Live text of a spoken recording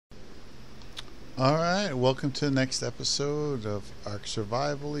Alright, welcome to the next episode of ARK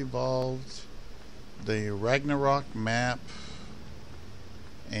Survival Evolved, the Ragnarok map,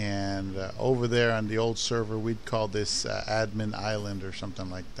 and over there on the old server we'd call this Admin Island or something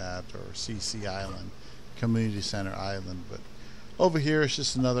like that, or CC Island, Community Center Island, but over here it's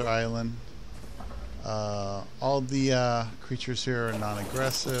just another island. All the creatures here are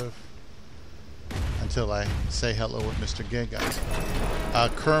non-aggressive until I say hello with Mr. Giga.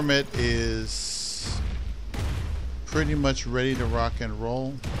 Kermit is pretty much ready to rock and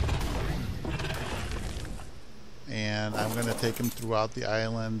roll, and I'm going to take him throughout the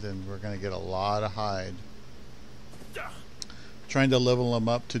island, and we're going to get a lot of hide. Trying to level him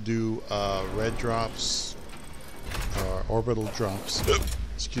up to do red drops or orbital drops.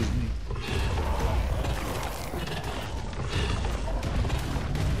 Excuse me.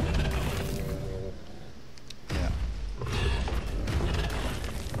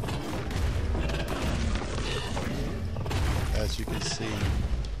 As you can see,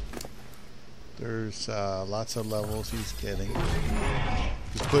 there's lots of levels he's getting.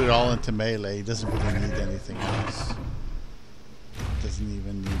 Just put it all into melee. He doesn't really need anything else. Doesn't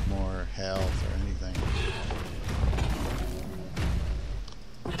even need more health or anything.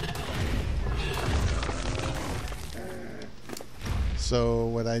 So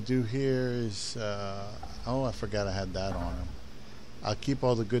what I do here is, oh, I forgot I had that on him. I'll keep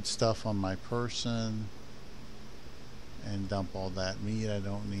all the good stuff on my person and dump all that meat I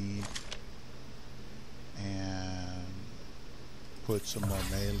don't need, and put some more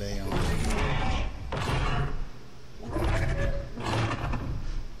melee on.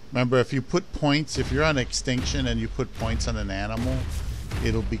 Remember, if you put points, if you're on extinction and you put points on an animal,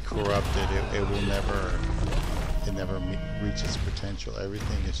 it'll be corrupted. It will never, it never reach its potential.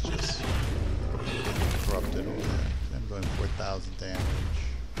 Everything is just corrupted over there. I'm going 4,000 damage.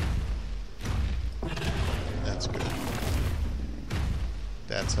 That's good.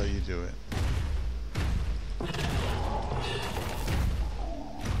 That's how you do it.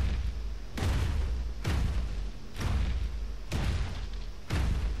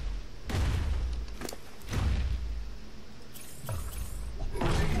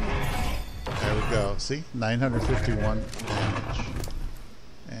 There we go. See? 951 damage.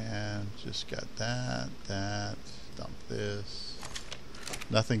 And just got that, dump this.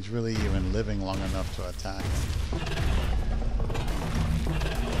 Nothing's really even living long enough to attack him.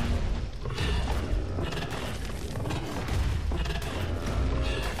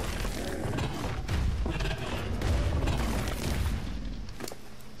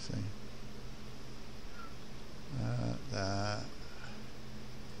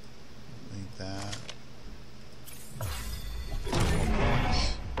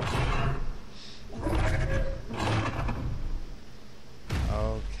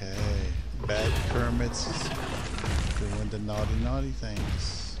 Kermit's doing the naughty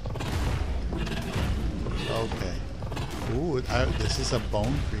things. Okay. Ooh, this is a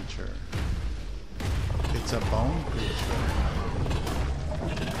bone creature. It's a bone creature.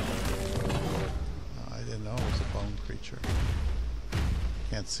 Oh, I didn't know it was a bone creature.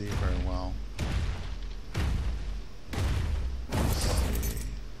 Can't see very well. Let's see.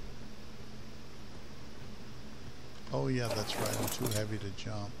 Oh yeah, that's right. I'm too heavy to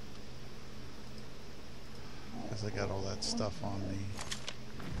jump. Because I got all that stuff on me.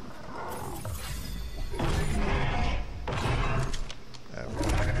 There we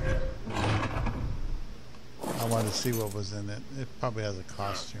go. I wanted to see what was in it. It probably has a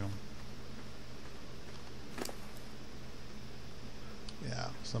costume. Yeah,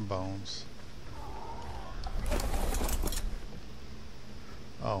 some bones.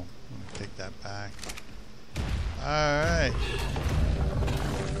 Oh, I'm going to take that back. Alright.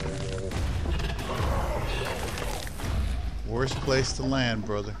 Worst place to land,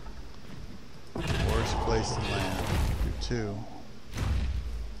 brother. Worst place to land. You too.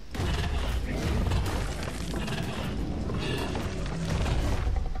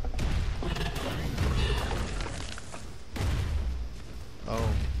 Oh.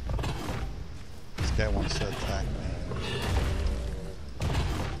 This guy wants to attack me.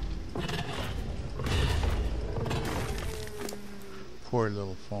 Poor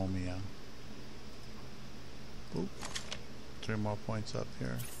little Phomia. Oop. 3 more points up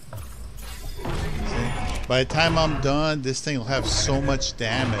here. See? By the time I'm done, this thing will have so much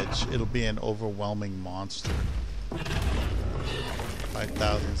damage, it'll be an overwhelming monster.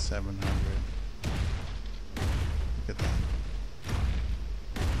 5,700. Look at that.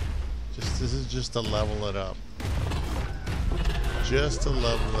 This is just to level it up. Just to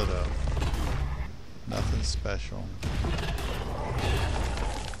level it up. Nothing special.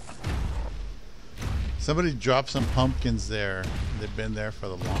 Somebody dropped some pumpkins there. They've been there for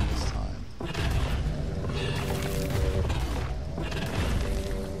the longest time.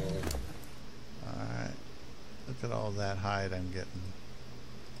 Alright. Look at all that hide I'm getting.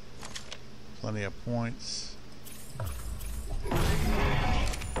 Plenty of points.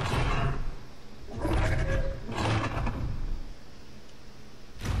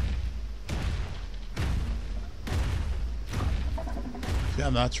 See,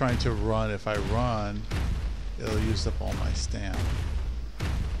 I'm not trying to run. If I run, it'll use up all my stamina.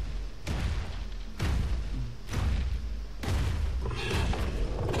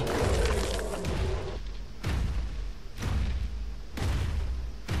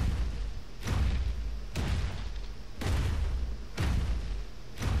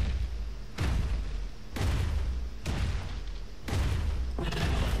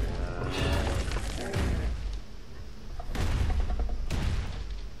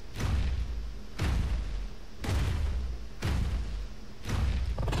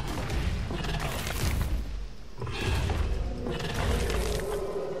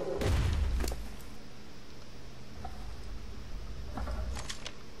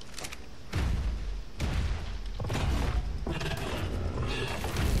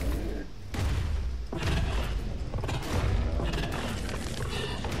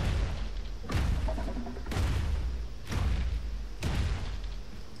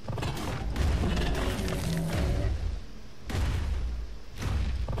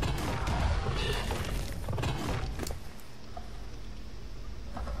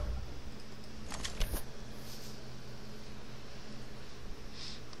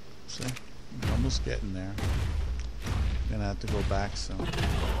 See, I'm almost getting there. Gonna have to go back soon.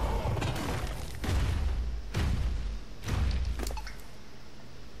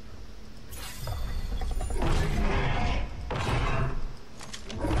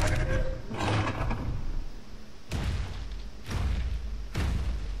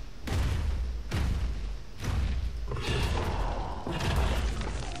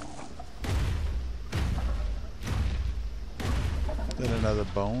 Is that another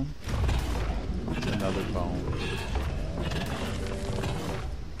bone? It's another bone.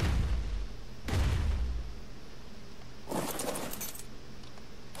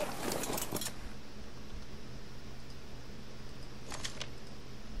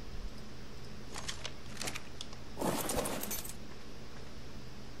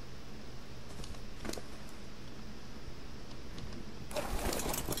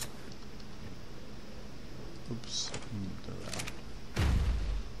 Oops.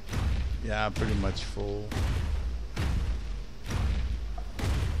 Yeah, I'm pretty much full.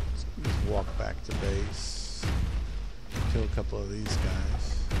 Just walk back to base. Kill a couple of these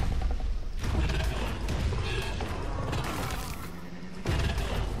guys.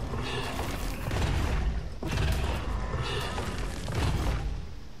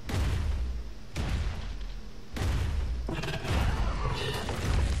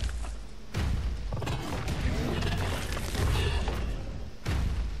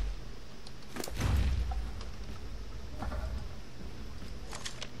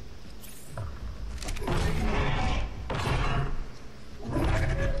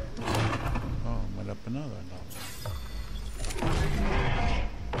 Another level.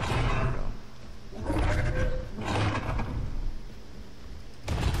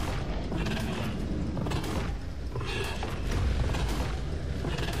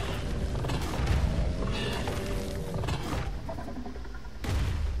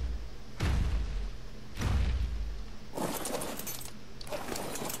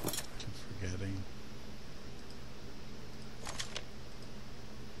 Keep forgetting.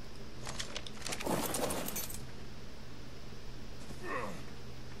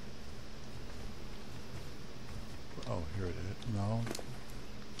 Oh, here it is. No.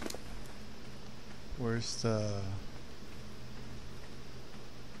 Where's the...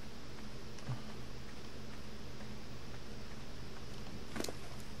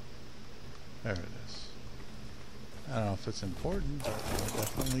 There it is. I don't know if it's important, but I'll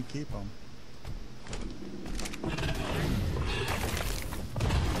definitely keep them.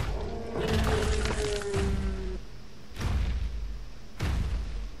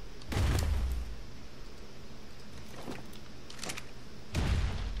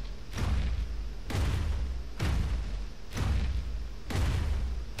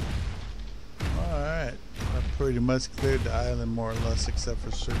 Pretty much cleared the island more or less, except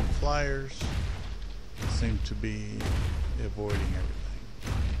for certain flyers. Seem to be avoiding everything.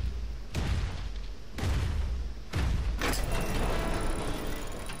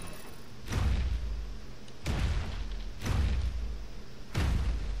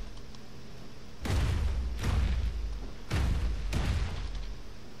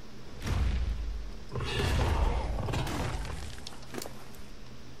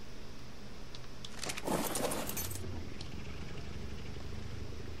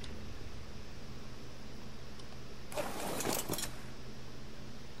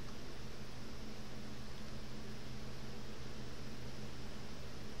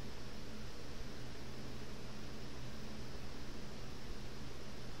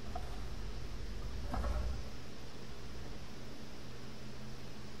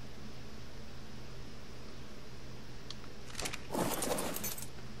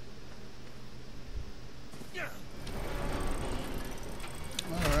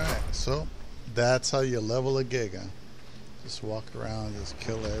 So that's how you level a giga. Just walk around, just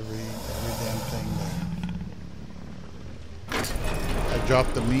kill every damn thing there. I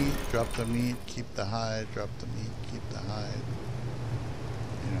drop the meat, keep the hide, drop the meat, keep the hide.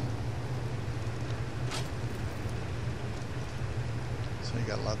 You know. So you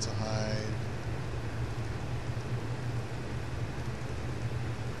got lots of hide.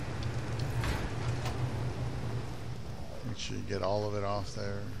 Make sure you get all of it off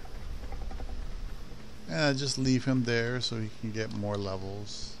there. And I just leave him there so he can get more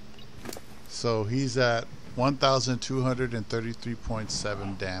levels. So he's at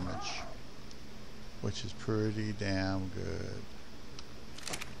 1,233.7 damage, which is pretty damn good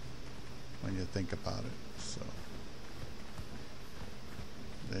when you think about it. So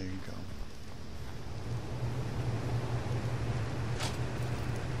there you go.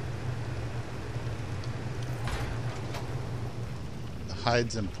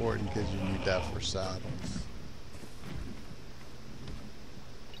 Hide's important because you need that for saddles.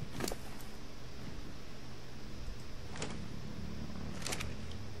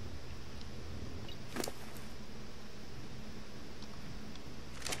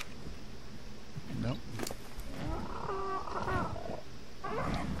 Nope.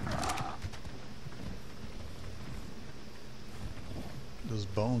 Those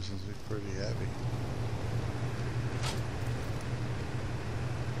bones must be pretty heavy.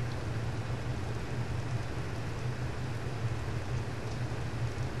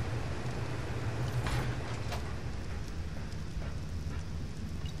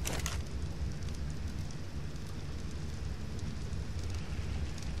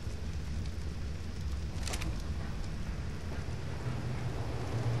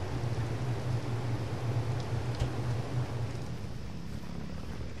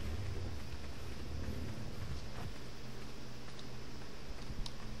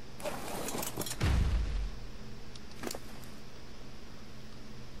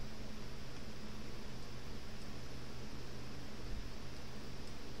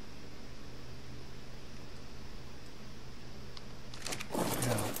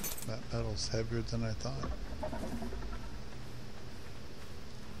 Metal's heavier than I thought.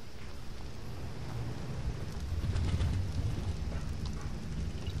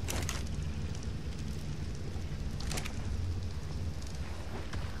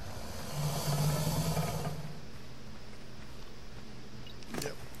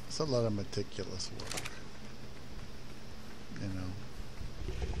 Yep, it's a lot of meticulous work, you know.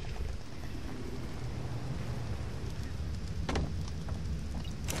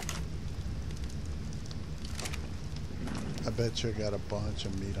 I bet you I got a bunch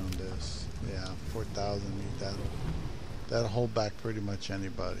of meat on this. Yeah, 4,000 meat. That'll hold back pretty much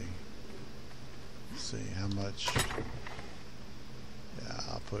anybody. Let's see how much. Yeah,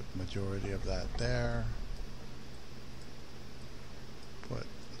 I'll put majority of that there. Put a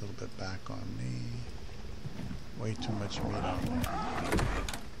little bit back on me. Way too much meat on me.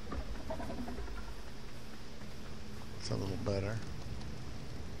 It's a little better.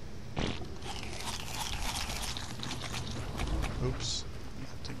 Oops,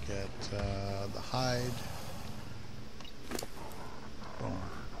 have to get the hide. Boom.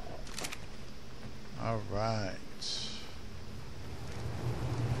 All right.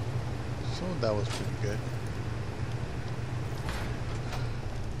 So that was pretty good.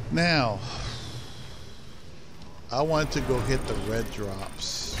 Now, I want to go hit the red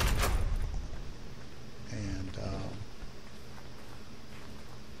drops. And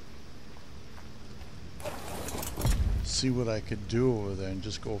see what I could do over there and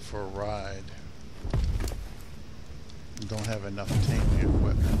just go for a ride. Don't have enough taming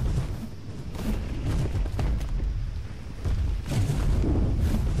equipment.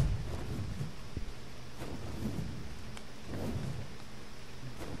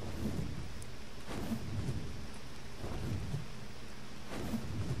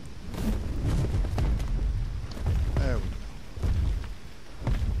 There we go.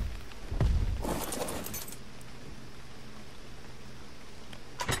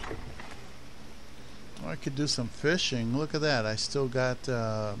 I could do some fishing. Look at that. I still got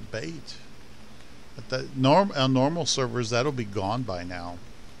bait. But on normal servers, that'll be gone by now.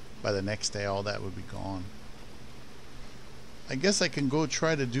 By the next day, all that would be gone. I guess I can go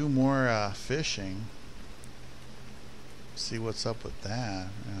try to do more fishing. See what's up with that.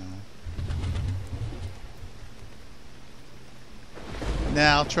 Nah,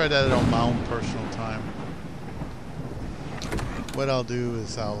 I'll try that on my own personal time. What I'll do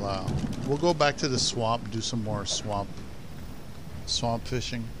is we'll go back to the swamp, do some more swamp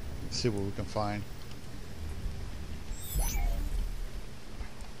fishing, see what we can find.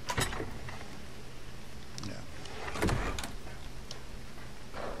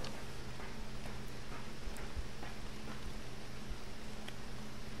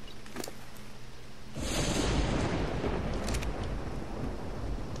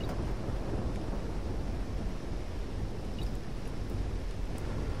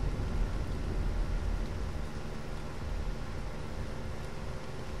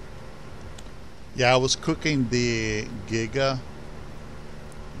 Yeah, I was cooking the Giga,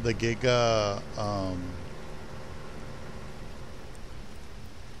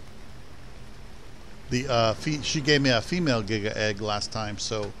 she gave me a female Giga egg last time,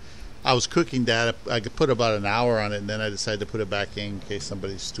 so I was cooking that. I could put about an hour on it, and then I decided to put it back in case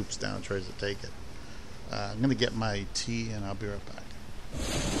somebody stoops down and tries to take it. I'm going to get my tea, and I'll be right back.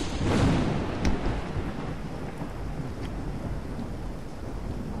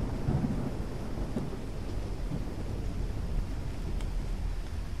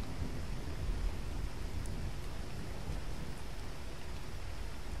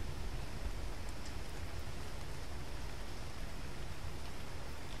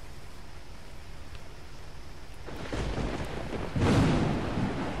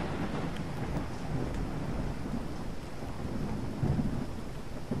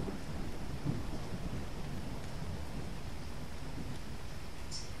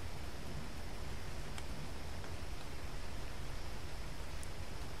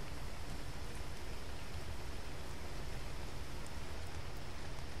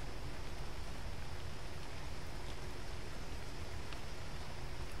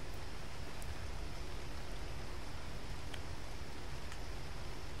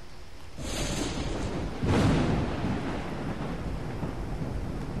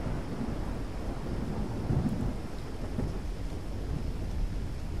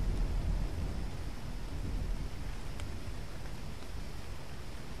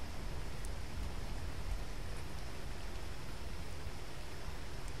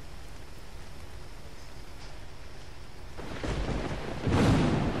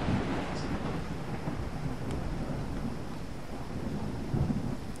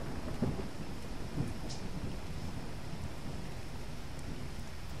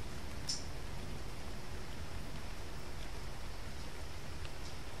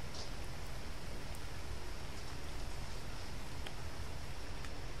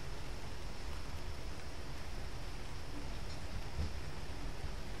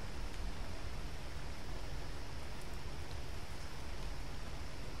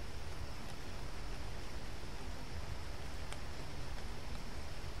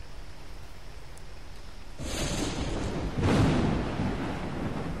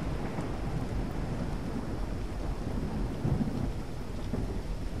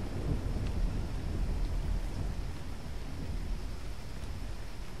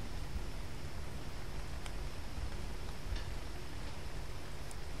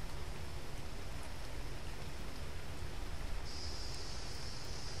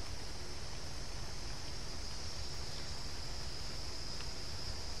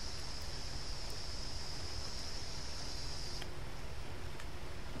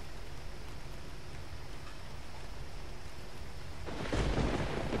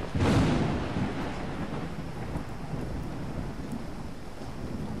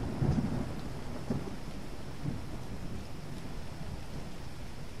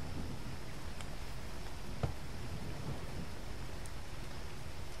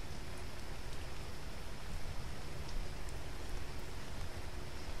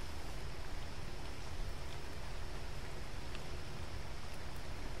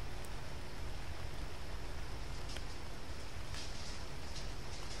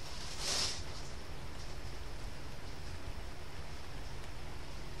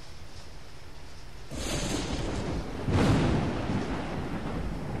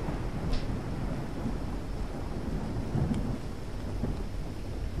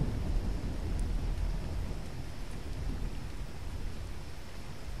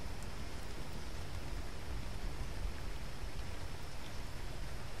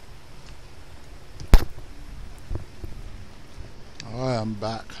 I'm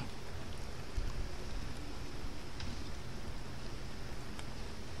back.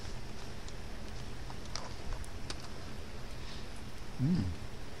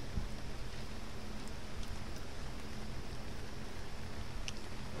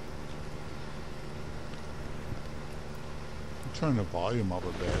 Turn the volume up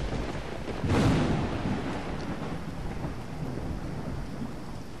a bit.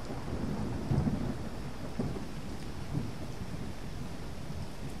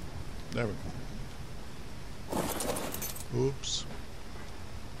 There we go. Oops.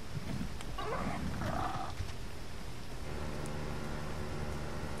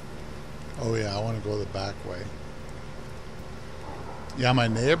 Oh yeah, I want to go the back way. Yeah, my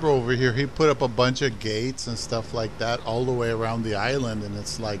neighbor over here, he put up a bunch of gates and stuff like that all the way around the island, and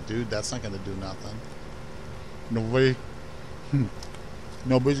it's like, dude, that's not going to do nothing.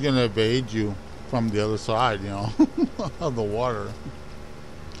 Nobody's going to evade you from the other side, you know, of the water.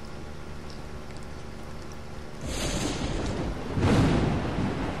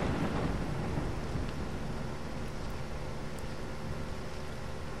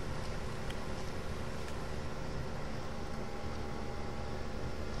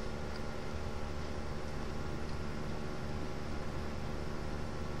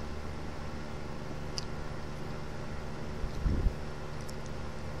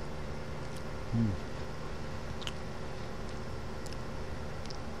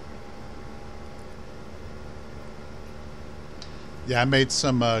 Yeah, I made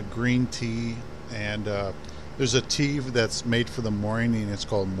some green tea, and there's a tea that's made for the morning. It's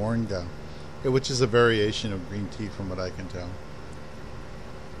called moringa, which is a variation of green tea, from what I can tell.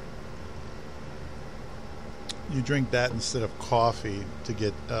 You drink that instead of coffee to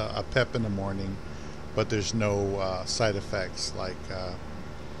get a pep in the morning, but there's no side effects like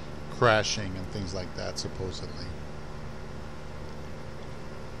crashing and things like that, supposedly.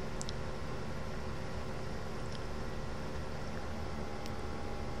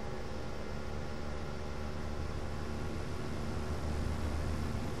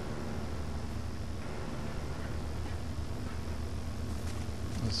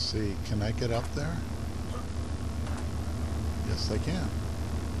 Let's see, can I get up there? Yes, I can.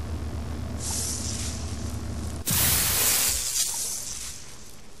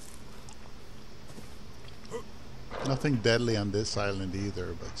 Nothing deadly on this island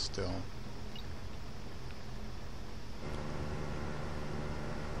either, but still.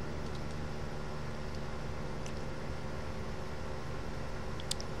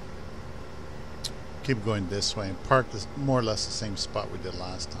 Keep going this way and park this more or less the same spot we did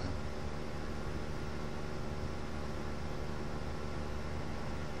last time.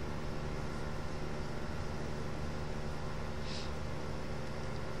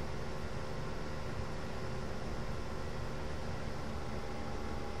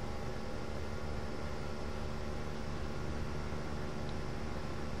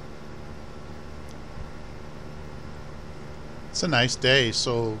 It's a nice day.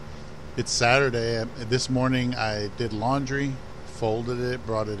 So it's Saturday. This morning I did laundry, folded it,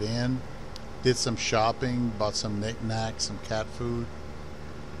 brought it in, did some shopping, bought some knickknacks, some cat food.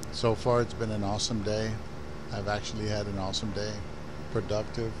 So far it's been an awesome day. I've actually had an awesome day.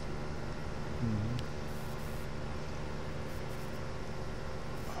 Productive.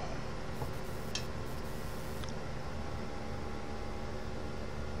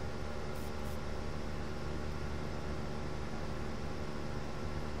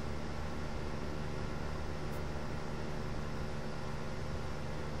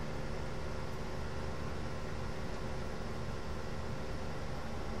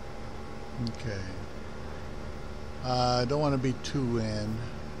 Okay. I don't want to be too in.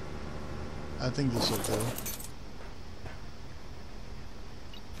 I think this will do.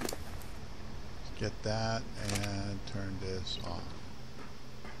 Get that and turn this off.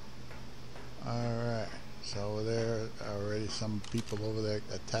 Alright. So over there, already some people over there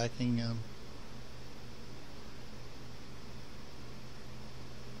attacking him.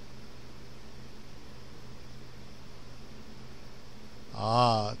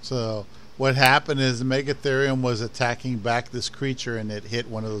 So what happened is the Megatherium was attacking back this creature, and it hit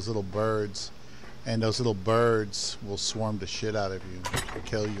one of those little birds, and those little birds will swarm the shit out of you,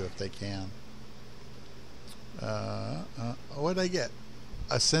 kill you if they can. What did I get?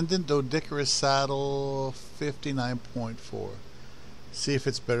 Ascendant Doedicarus saddle 59.4. See if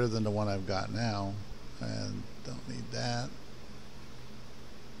it's better than the one I've got now. And don't need that.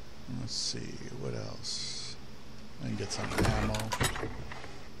 Let's see what else. I can get some ammo.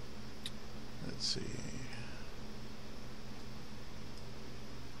 Let's see.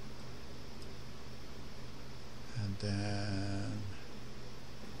 And then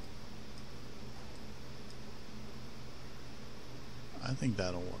I think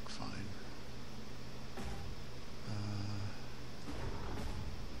that'll work fine.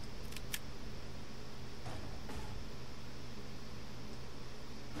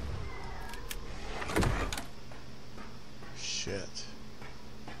 Shit.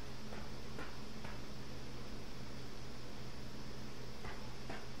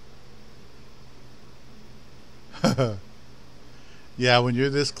 Yeah, when you're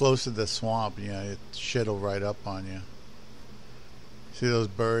this close to the swamp, shit'll right up on you. See those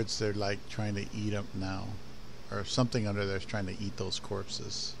birds? They're like trying to eat them now, or something under there's trying to eat those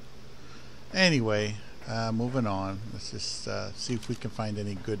corpses. Anyway, moving on. Let's just see if we can find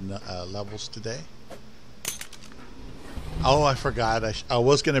any good levels today. Oh, I forgot. I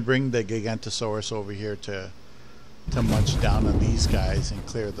was going to bring the Gigantosaurus over here to munch down on these guys and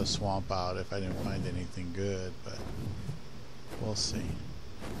clear the swamp out if I didn't find anything good, but we'll see.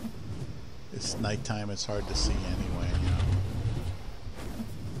 It's nighttime. It's hard to see anyway.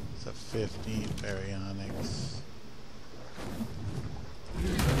 It's a 15 Baryonyx.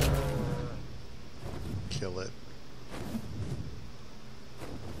 Kill it.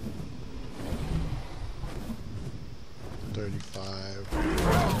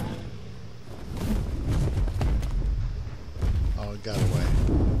 Oh, it got away.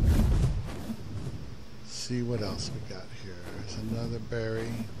 Let's see what else we got here. There's another berry.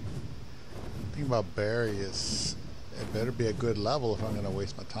 The thing about berry is It better be a good level if I'm going to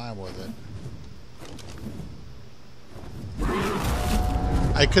waste my time with it.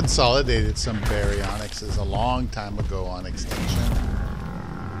 I consolidated some baryonyxes a long time ago on Extinction.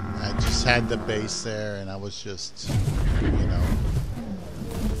 I just had the base there and I was just, you know,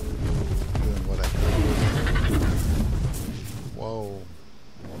 doing what I could with it. Whoa.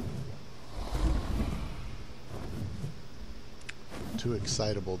 Too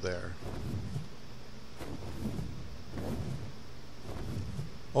excitable there.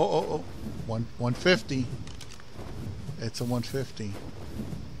 Oh. 150. It's a 150.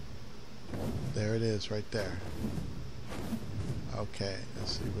 There it is, right there. Okay,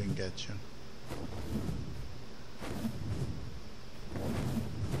 let's see if we can get you.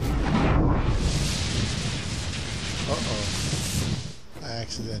 Uh-oh. I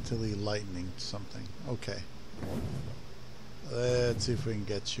accidentally lightninged something. Okay. Let's see if we can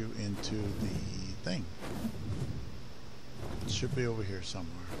get you into the thing. It should be over here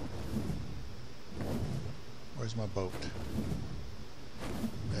somewhere. Where's my boat?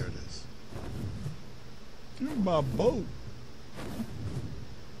 There it is. Give me my boat.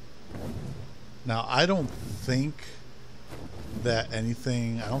 Now, I don't think that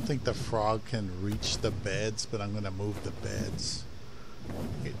anything... I don't think the frog can reach the beds, but I'm going to move the beds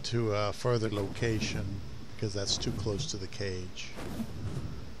to a further location because that's too close to the cage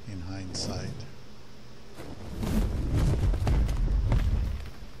in hindsight.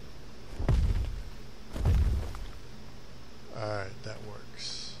 Alright, that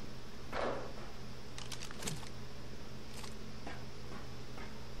works.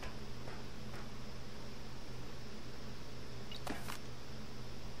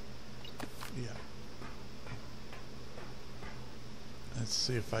 Yeah. Let's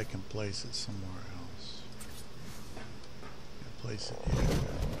see if I can place it somewhere else. Place it here.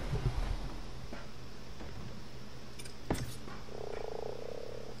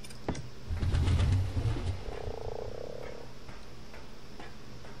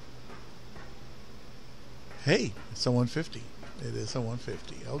 Hey, it's a 150. It is a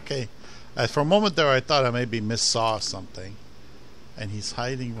 150. Okay. For a moment there, I thought I maybe missaw something. And he's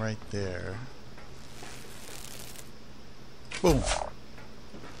hiding right there. Boom.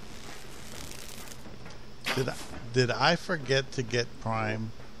 Did I forget to get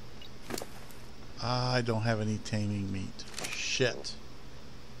prime? I don't have any taming meat. Shit.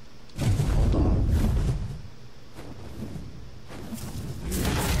 Hold on.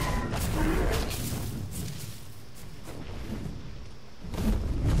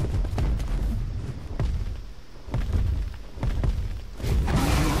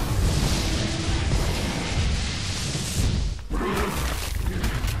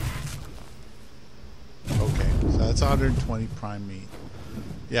 That's 120 prime meat.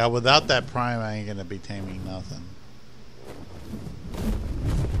 Yeah, without that prime, I ain't gonna be taming nothing.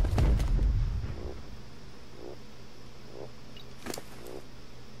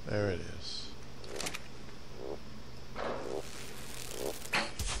 There it is.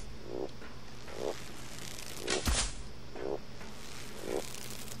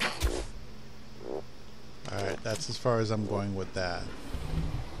 Alright, that's as far as I'm going with that.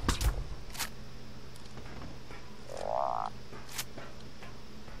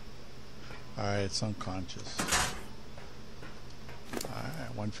 Alright, it's unconscious.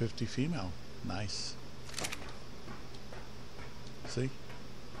 Alright, 150 female. Nice. See?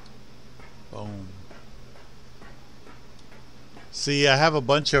 Boom. See, I have a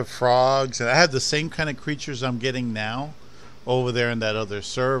bunch of frogs, and I have the same kind of creatures I'm getting now over there in that other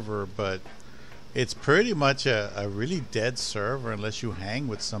server, but it's pretty much a really dead server unless you hang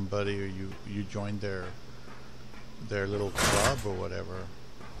with somebody or you join their little club or whatever.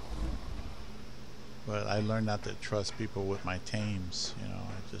 But I learned not to trust people with my tames, you know.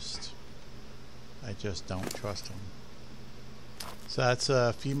 I just don't trust them. So that's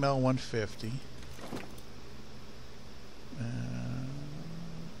a female 150.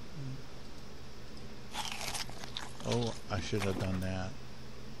 Oh, I should have done that.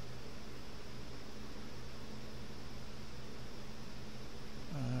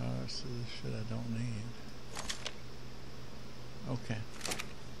 So this shit I don't need. Okay.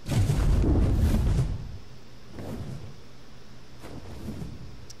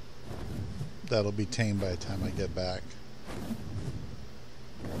 That'll be tamed by the time I get back.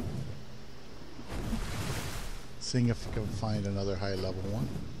 Seeing if I can find another high level one.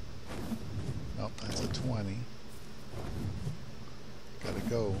 Nope, that's a 20. Gotta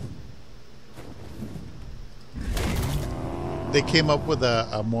go. They came up with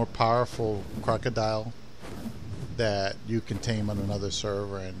a more powerful crocodile that you can tame on another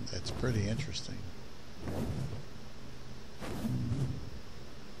server, and it's pretty interesting.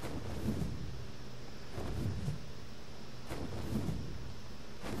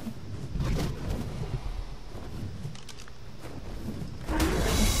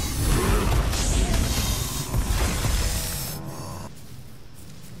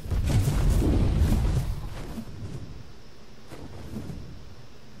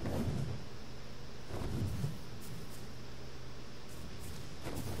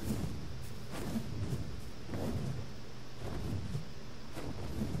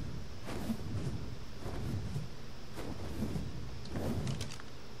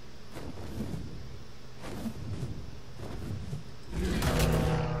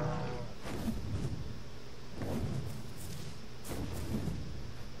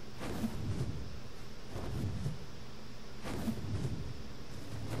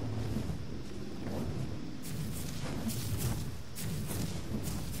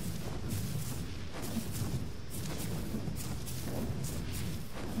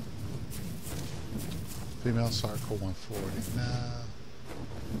 Female Sarco 140. Nah.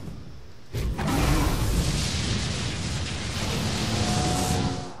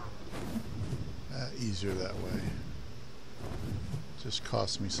 Easier that way. Just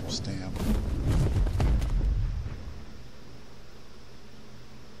cost me some stamp.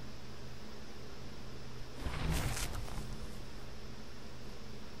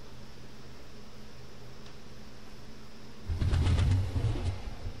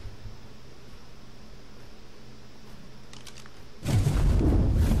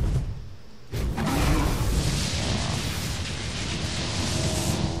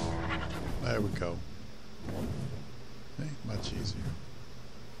 There we go. Okay, much easier.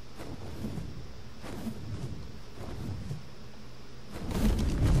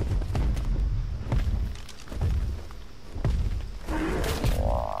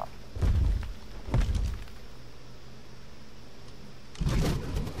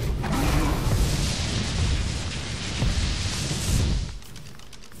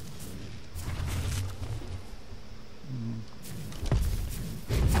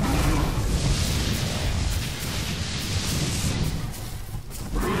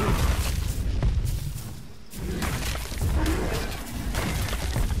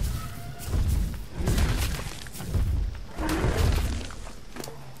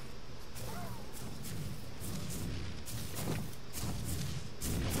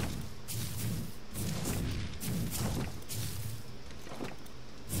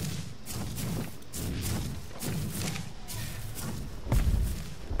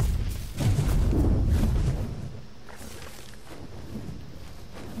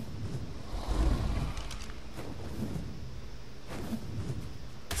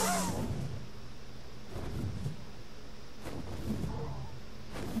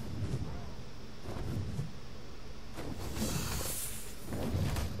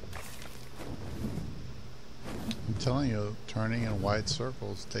 I'm telling you, turning in wide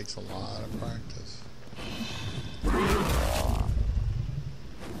circles takes a lot of practice.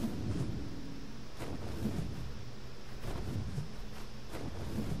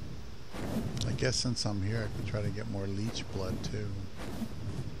 I guess since I'm here, I could try to get more leech blood too.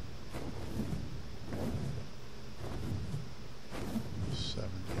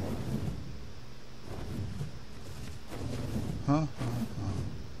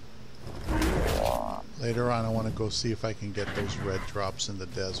 Later on, I want to go see if I can get those red drops in the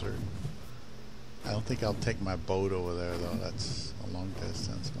desert. I don't think I'll take my boat over there, though. That's a long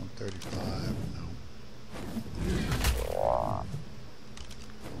distance. 135. No.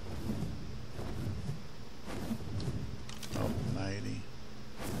 Oh, 90.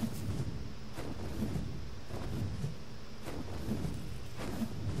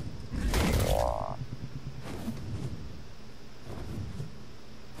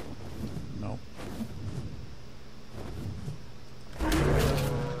 Nope.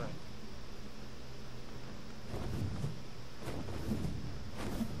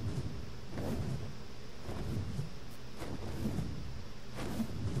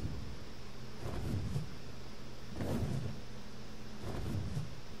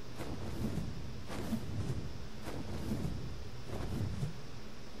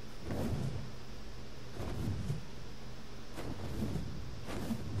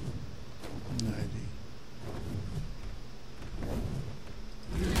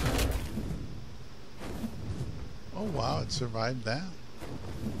 Oh wow, it survived that.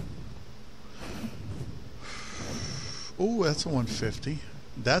 Oh, that's a 150.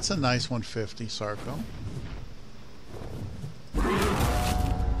 That's a nice 150, Sarco.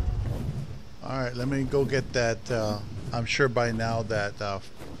 Alright, let me go get that. I'm sure by now that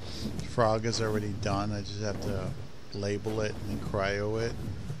frog is already done. I just have to label it and cryo it.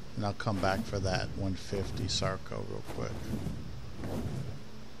 And I'll come back for that 150 Sarco real quick.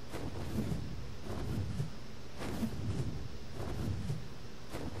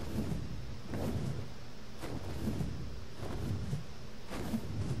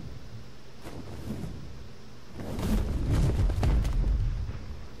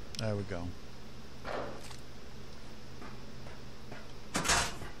 There we go.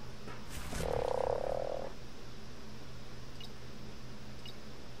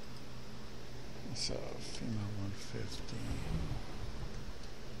 So, female 150.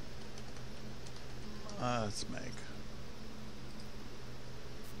 Let's make.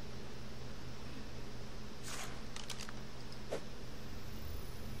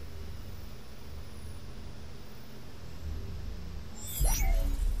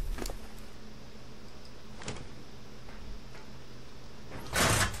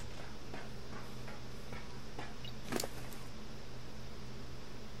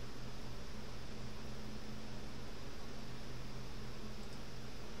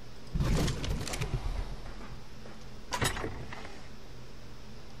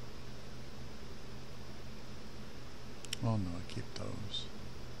 keep those.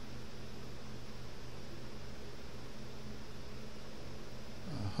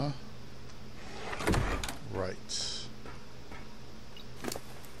 Uh-huh. Right.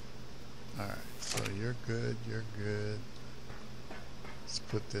 Alright, so you're good, you're good. Let's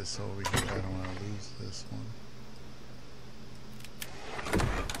put this over here. I don't want to lose this one.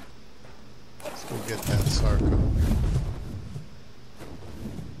 Let's go get that Sarco.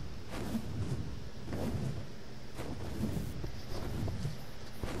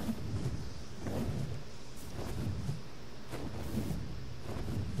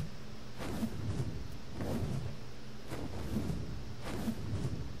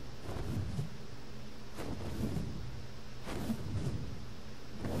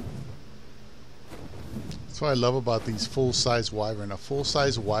 That's what I love about these full-size wyvern. A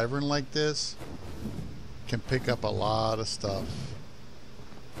full-size wyvern like this can pick up a lot of stuff.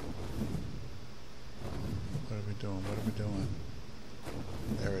 What are we doing? What are we doing?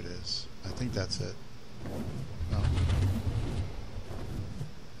 There it is. I think that's it. No.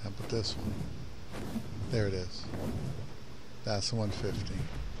 How about this one? There it is. That's the 150.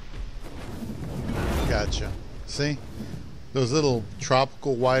 Gotcha. See? Those little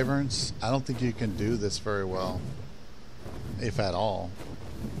tropical wyverns, I don't think you can do this very well, if at all.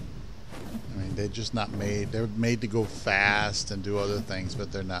 I mean, they're just not made. They're made to go fast and do other things,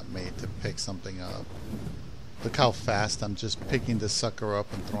 but they're not made to pick something up. Look how fast I'm just picking the sucker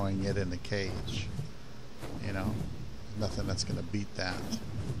up and throwing it in the cage. You know, nothing that's going to beat that.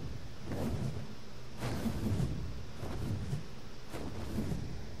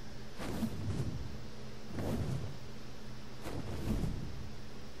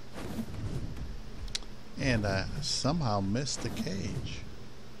 And I somehow missed the cage.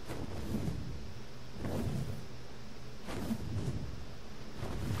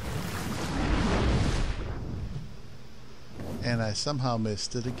 And I somehow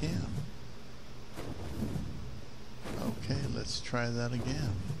missed it again. Okay, let's try that again.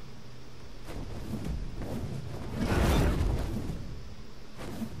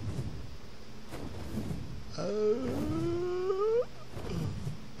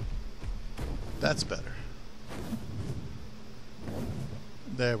 That's better.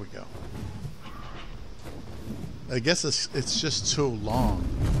 There we go. I guess it's just too long.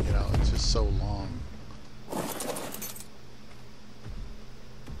 You know, it's just so long.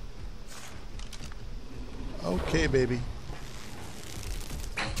 Okay, baby.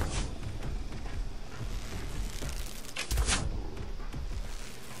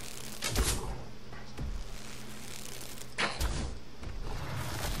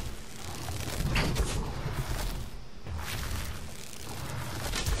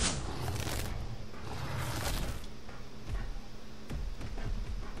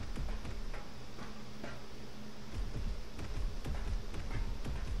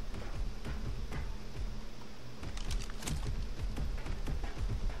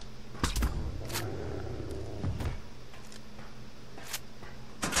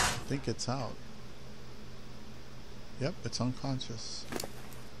 I think it's out. Yep, it's unconscious. I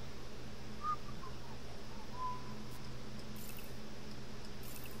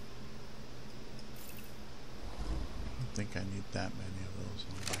think I need that many of those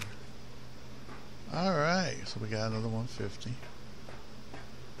on there. Alright, so we got another 150.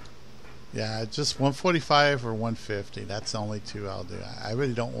 Yeah, just 145 or 150. That's the only two I'll do. I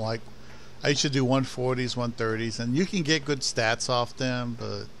really don't like... I should do 140s, 130s, and you can get good stats off them,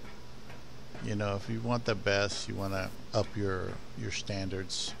 but you know, if you want the best, you want to up your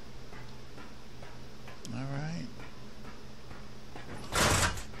standards. All right.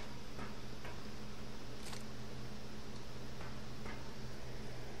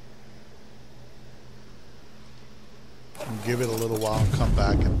 And give it a little while and come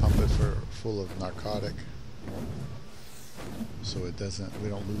back and pump it full of narcotic, so it doesn't. We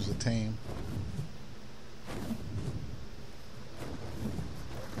don't lose the tame.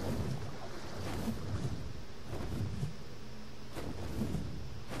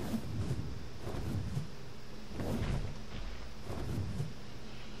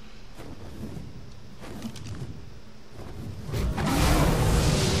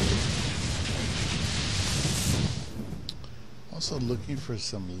 Also looking for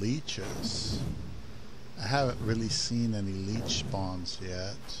some leeches. I haven't really seen any leech spawns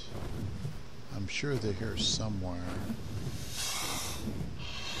yet. I'm sure they're here somewhere.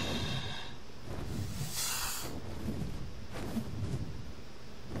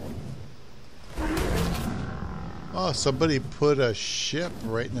 Oh, somebody put a ship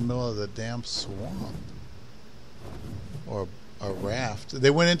right in the middle of the damn swamp. Or a raft.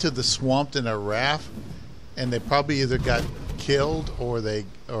 They went into the swamp in a raft, and they probably either got killed or they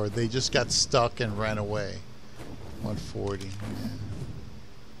just got stuck and ran away. 140. Yeah.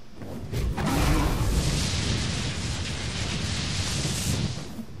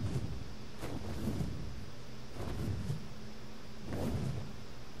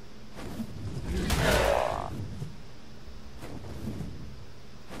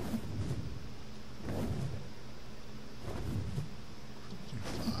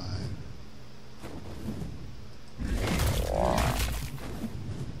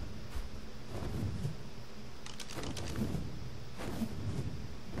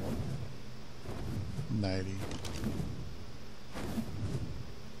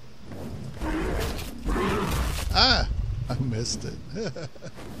 Ah! I missed it.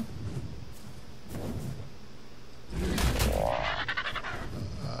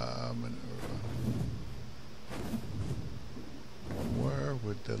 Where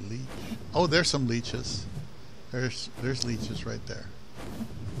would the leech? Oh, there's some leeches. There's leeches right there.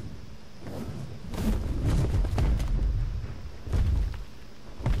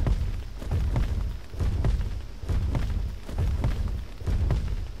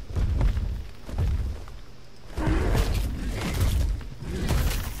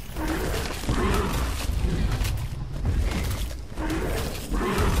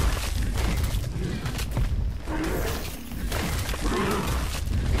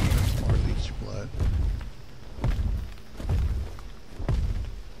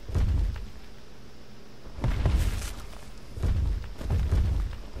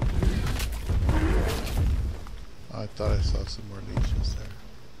 I thought I saw some more leeches there.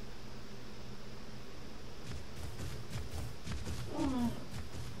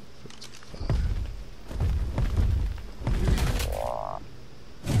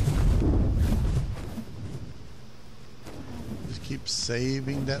 Just keep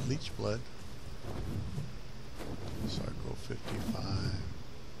saving that leech blood. So I go 55.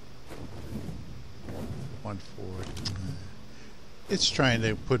 140. It's trying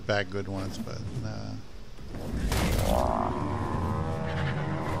to put back good ones, but nah. Alright.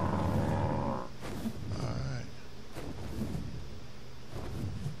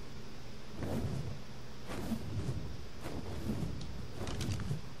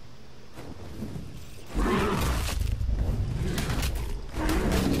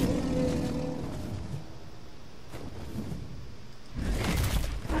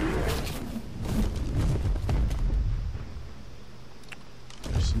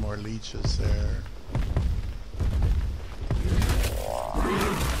 There's some more leeches there.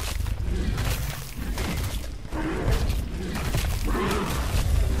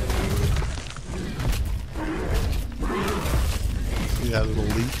 That little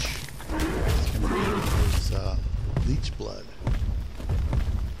leech. It's going to give his leech blood.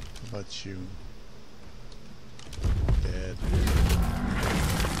 How about you? Dead.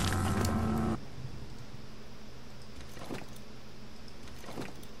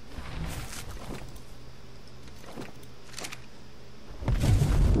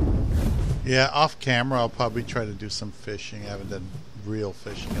 Yeah, off camera I'll probably try to do some fishing. I haven't done real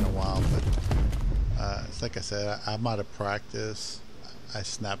fishing in a while, but it's like I said, I'm out of practice. I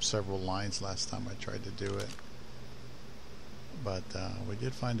snapped several lines last time I tried to do it, but we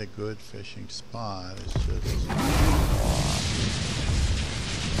did find a good fishing spot. It's just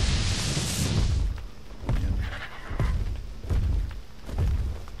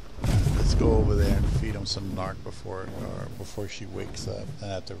let's go over there and feed him some narc before she wakes up, and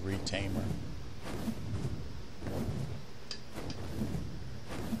I have to retame her.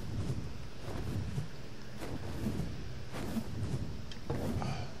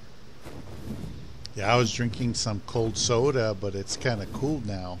 Yeah, I was drinking some cold soda, but it's kind of cooled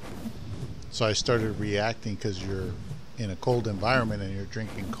now. So I started reacting because you're in a cold environment and you're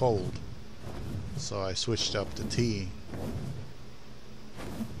drinking cold. So I switched up to tea.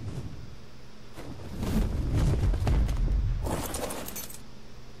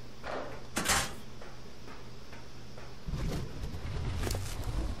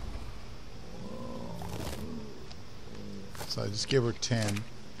 So I just give her 10.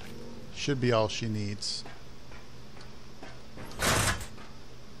 Should be all she needs.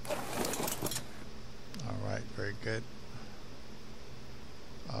 Alright, very good.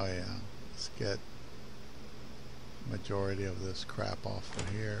 Oh yeah, let's get majority of this crap off of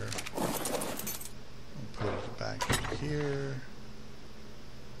here. And put it back here.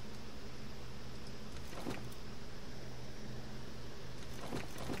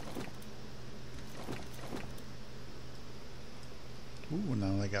 Ooh,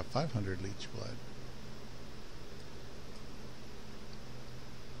 now I got 500 leech blood.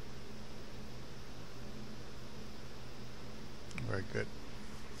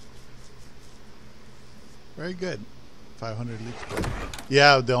 Very good. 500 leech blood.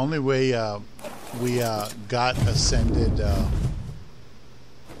 Yeah, the only way we got ascended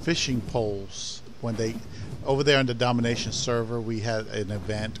fishing poles when they over there on the domination server, we had an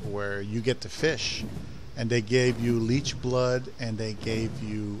event where you get to fish, and they gave you leech blood and they gave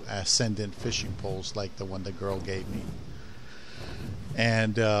you ascendant fishing poles like the one the girl gave me.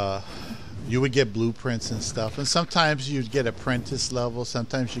 And you would get blueprints and stuff, and sometimes you'd get apprentice level,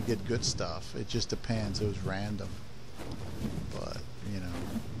 sometimes you get good stuff. It just depends. It was random. But you know,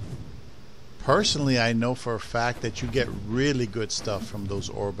 personally, I know for a fact that you get really good stuff from those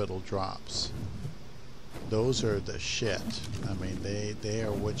orbital drops. Those are the shit. I mean, they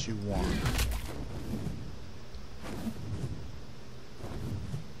are what you want.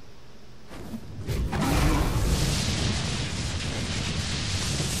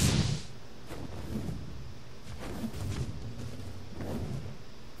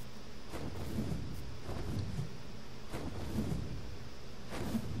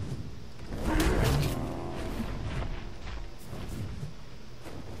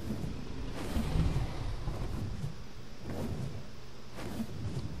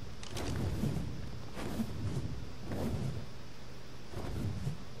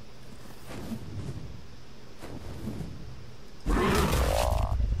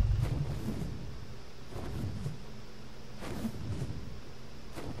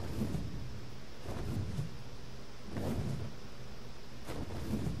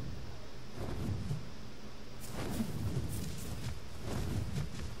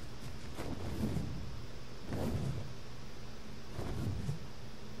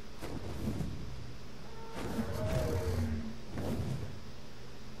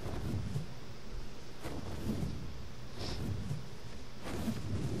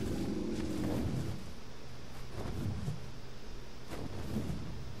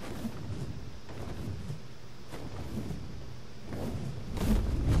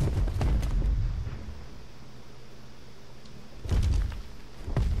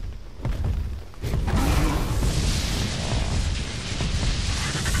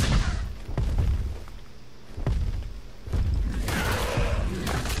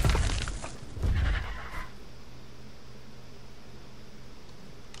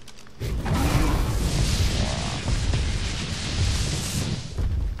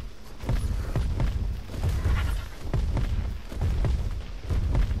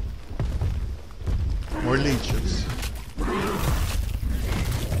 More leeches. There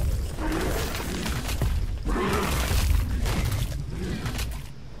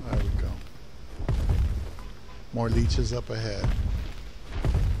we go. More leeches up ahead.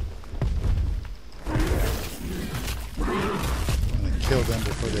 I'm gonna kill them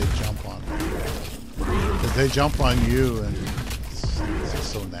before they jump on me. If they jump on you, and it's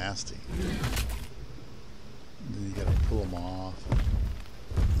just so nasty. And then you gotta pull them off.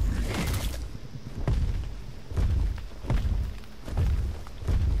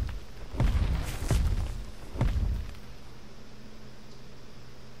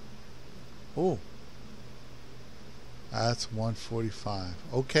 Oh, that's 145.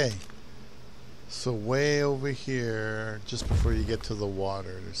 Okay, so way over here, just before you get to the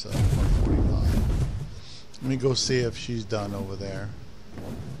water, there's a 145. Let me go see if she's done over there.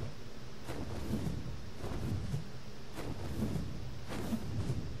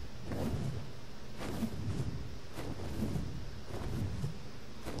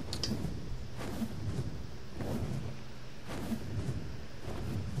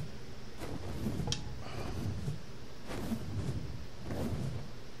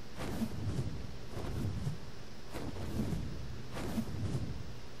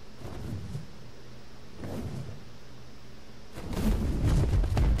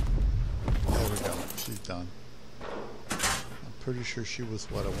 Done. I'm pretty sure she was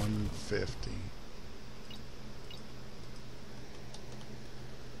what, a 150.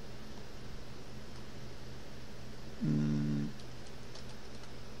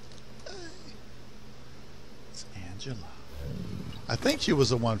 It's Angela. I think she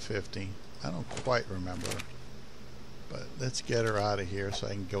was a 150. I don't quite remember. But let's get her out of here so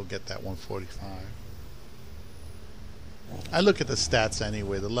I can go get that 145. I look at the stats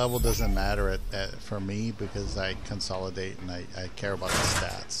anyway. The level doesn't matter for me because I consolidate and I care about the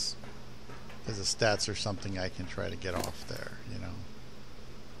stats. Because the stats are something I can try to get off there, you know.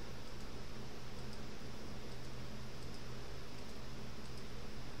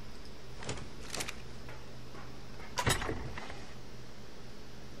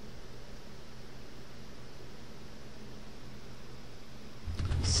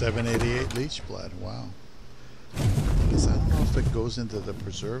 $788 leech blood. Wow. I don't know if it goes into the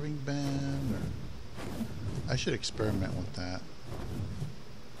preserving ban or I should experiment with that.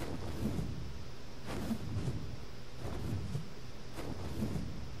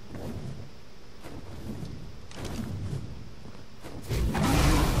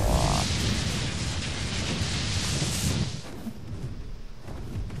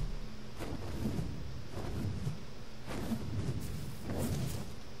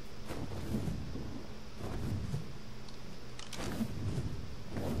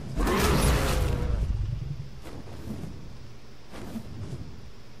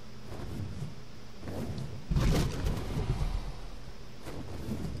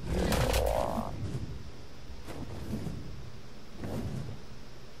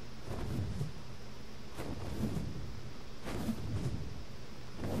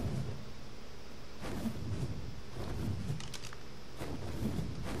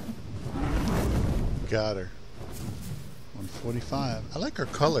 Got her. 145. I like her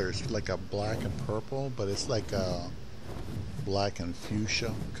colors, like a black and purple, but it's like a black and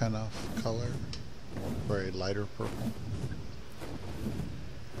fuchsia kind of color. Very lighter purple.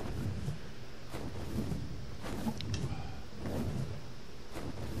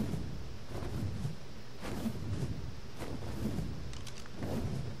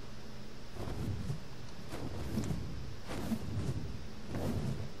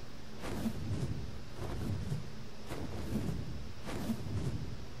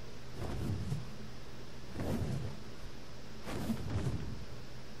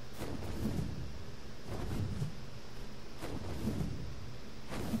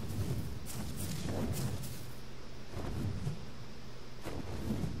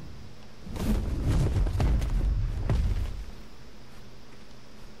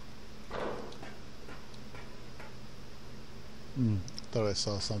 Thought I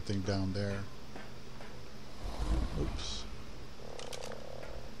saw something down there. Oops.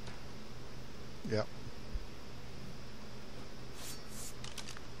 Yep.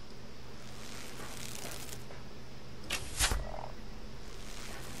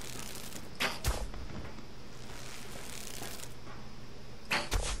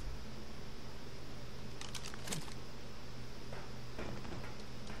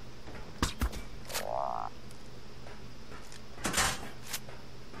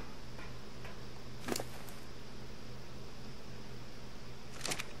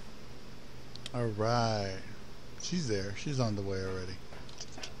 Alright. She's there. She's on the way already.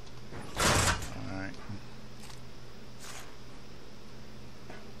 Alright.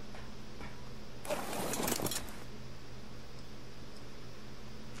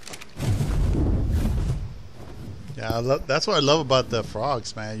 Yeah, that's what I love about the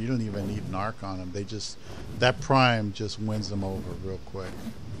frogs, man. You don't even need an arc on them. They just, that prime just wins them over real quick.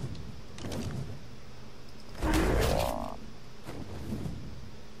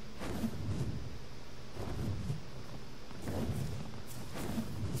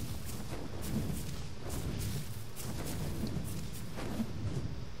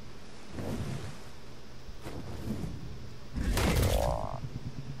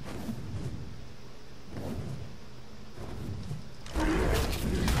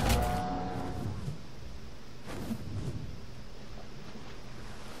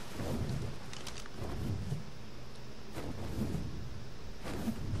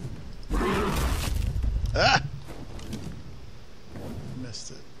 Ah!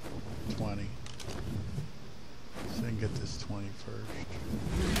 Missed it. 20. So I can get this 20 first.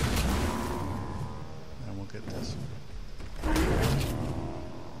 And we'll get this one.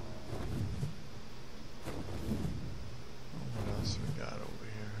 What else we got over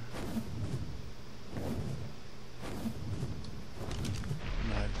here?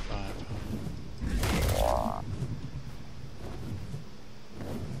 95.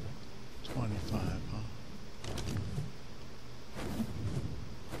 25, huh?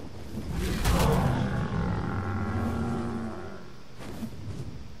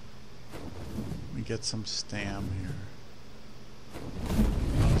 Let me get some stam here.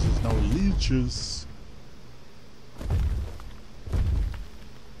 There's no leeches.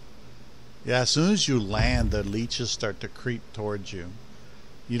 Yeah, as soon as you land, the leeches start to creep towards you.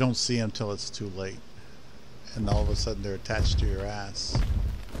 You don't see them till it's too late. And all of a sudden they're attached to your ass.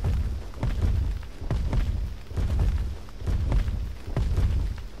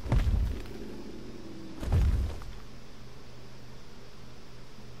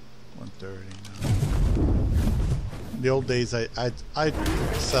 In the old days, I'd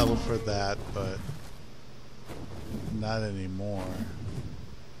settle for that, but not anymore.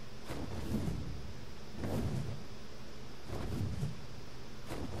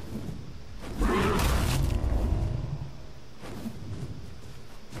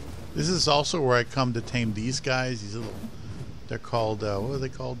 This is also where I come to tame these guys. These little, they're called, what are they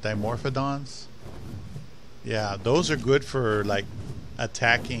called? Dimorphodons? Yeah, those are good for like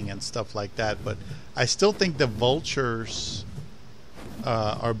attacking and stuff like that. But I still think the vultures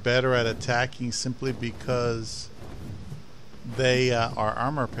are better at attacking simply because they are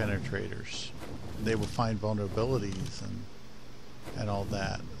armor penetrators. They will find vulnerabilities and all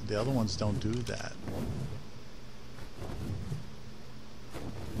that. The other ones don't do that.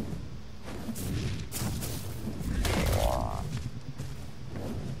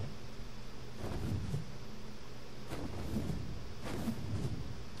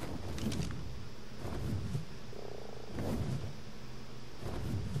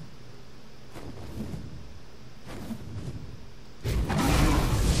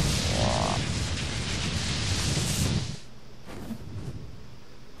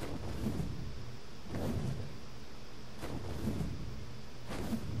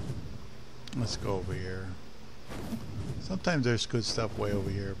 Let's go over here. Sometimes there's good stuff way over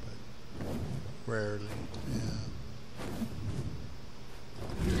here, but rarely. Yeah.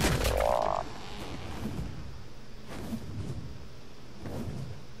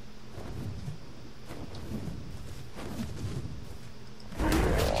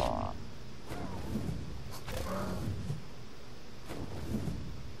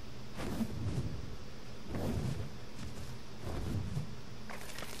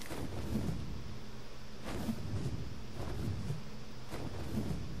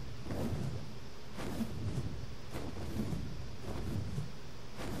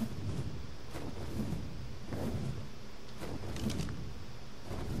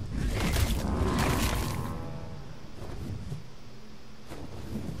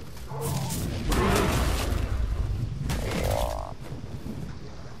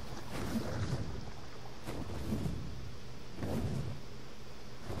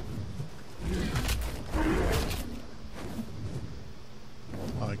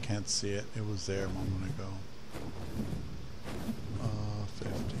 Can't see it. It was there a moment ago.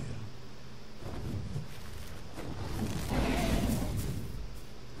 50.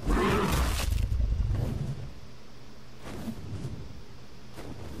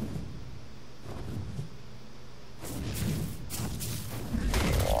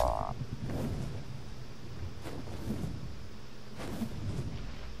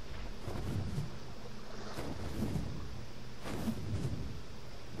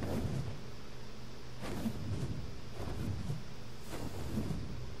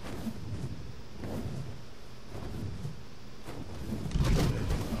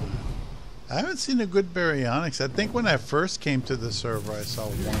 I haven't seen a good baryonyx. I think when I first came to the server I saw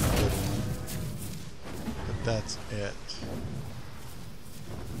one good one. But that's it.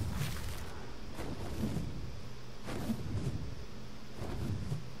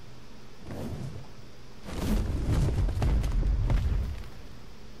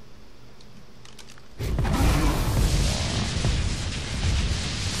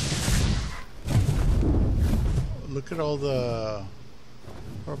 Look at all the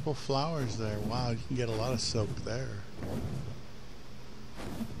purple flowers there. Wow, you can get a lot of silk there.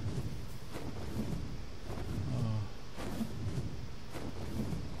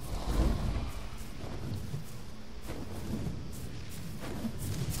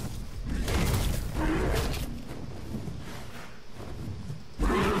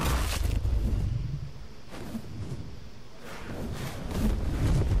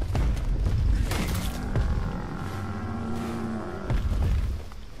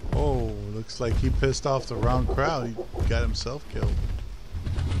 Looks like he pissed off the wrong crowd. He got himself killed.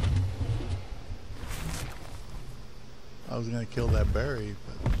 I was gonna kill that berry,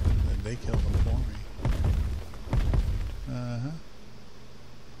 but then they killed him for me.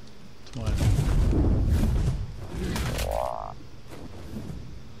 20.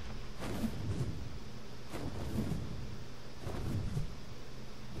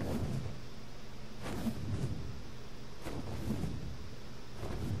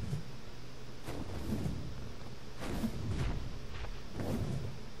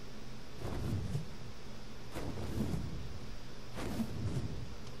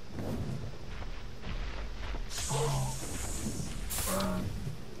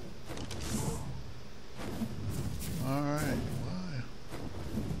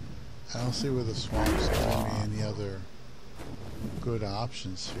 I don't see where the swamp's giving me any other good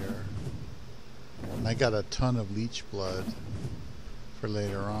options here. And I got a ton of leech blood for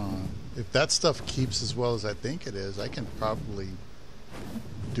later on. If that stuff keeps as well as I think it is, I can probably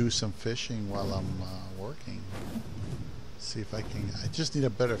do some fishing while I'm working. See if I can. I just need a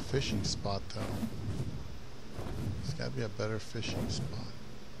better fishing spot though. There's got to be a better fishing spot.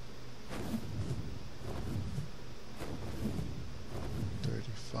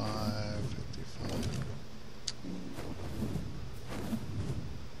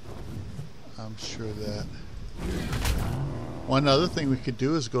 I'm sure that one other thing we could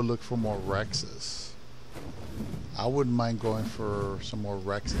do is go look for more Rexes. I wouldn't mind going for some more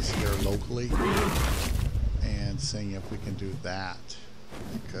Rexes here locally and seeing if we can do that,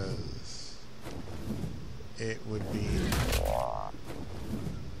 because it'd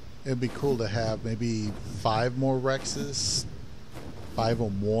be cool to have maybe 5 more Rexes, 5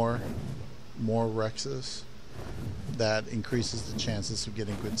 or more Rexes. That increases the chances of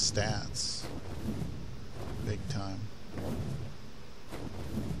getting good stats big time.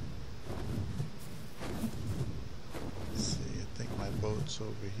 Let's see, I think my boat's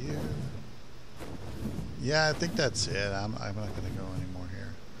over here. Yeah, I think that's it. I'm not going to go anymore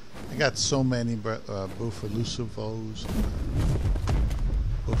here. I got so many Buffalusivos.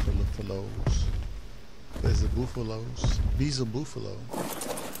 Buffalos. What is it? Buffalos? Beezle Buffalo.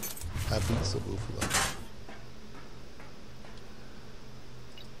 A Beezle Buffalo.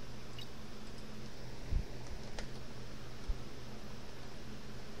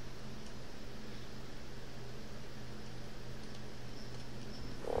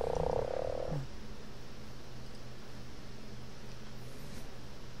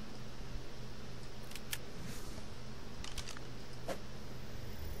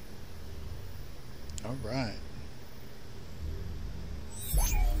 All right.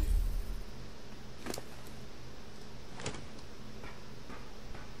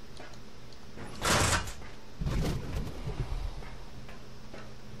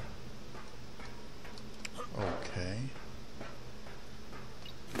 Okay.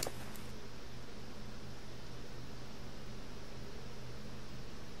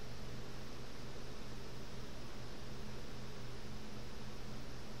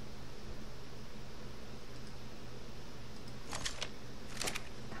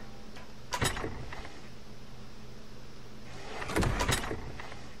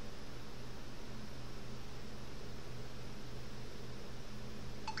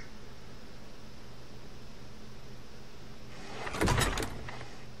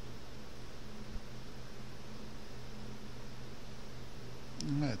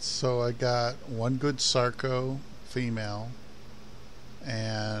 Alright, so I got 1 good Sarco female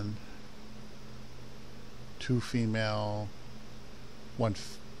and 2 female,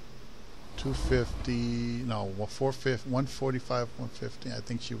 250, no, 145, 150. I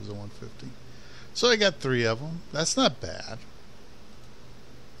think she was a 150. So I got 3 of them. That's not bad.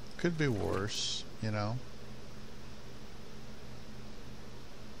 Could be worse, you know.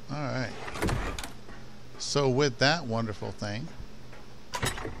 Alright. So with that wonderful thing,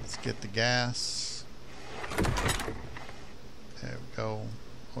 let's get the gas. There we go.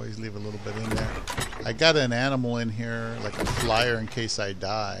 Always leave a little bit in there. I got an animal in here, like a flyer in case I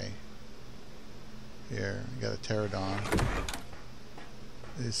die. Here, I got a pterodon.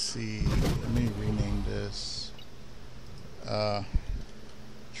 Let's see. Let me rename this.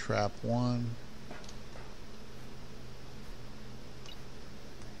 Trap 1.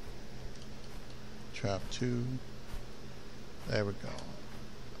 Trap 2. There we go.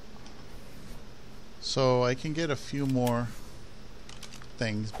 So I can get a few more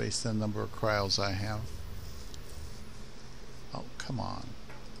things based on the number of cryos I have. Oh, come on.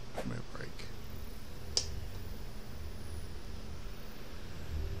 Give me a break.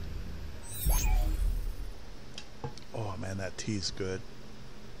 Oh man, that tea's good.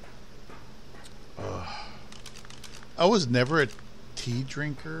 I was never a tea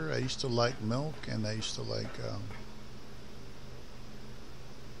drinker. I used to like milk, and I used to like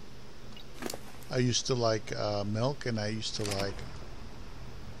milk, and I used to like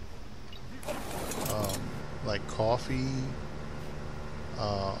coffee,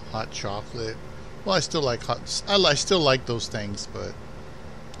 hot chocolate. Well, I still like I still like those things, but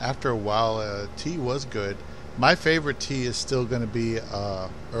after a while, tea was good. My favorite tea is still going to be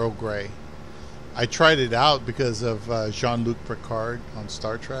Earl Grey. I tried it out because of Jean-Luc Picard on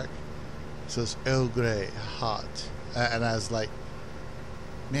Star Trek. It says Earl Grey hot, and I was like,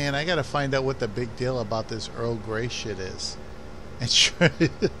 man, I gotta find out what the big deal about this Earl Grey shit is. And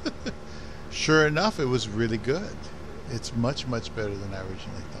sure enough, it was really good. It's much, much better than I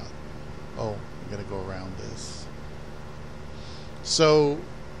originally thought. Oh, I'm gonna go around this. So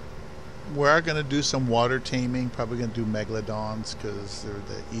we're gonna do some water taming. Probably gonna do megalodons because they're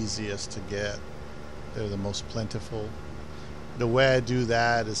the easiest to get. They're the most plentiful. The way I do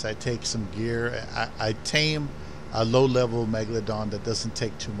that is I take some gear. I tame a low-level megalodon that doesn't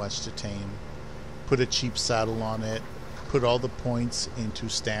take too much to tame. Put a cheap saddle on it. Put all the points into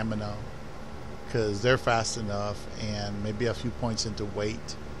stamina because they're fast enough, and maybe a few points into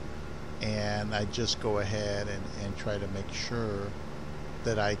weight. And I just go ahead and try to make sure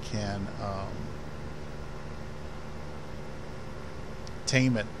that I can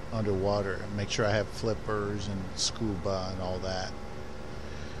tame it underwater and make sure I have flippers and scuba and all that.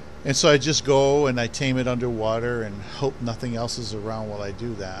 And so I just go and I tame it underwater and hope nothing else is around while I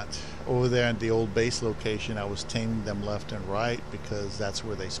do that. Over there at the old base location, I was taming them left and right because that's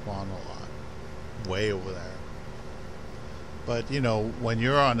where they spawn a lot. Way over there. But, you know, when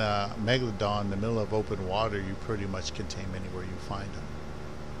you're on a megalodon in the middle of open water, you pretty much can tame anywhere you find them.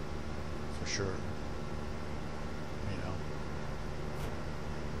 For sure. You know.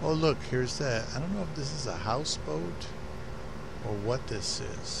 Oh, look, here's that. I don't know if this is a houseboat or what this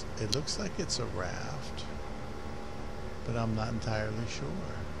is. It looks like it's a raft, but I'm not entirely sure.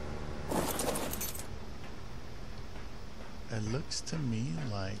 It looks to me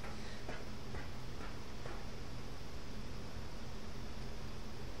like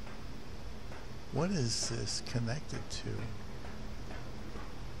what is this connected to?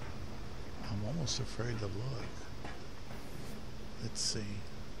 I'm almost afraid to look. Let's see.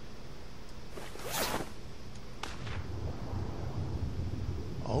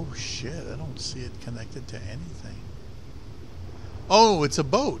 Oh shit, I don't see it connected to anything. Oh, it's a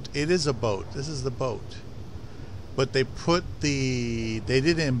boat. It is a boat. This is the boat. But they put they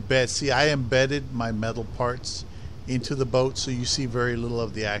didn't embed. See, I embedded my metal parts into the boat, so you see very little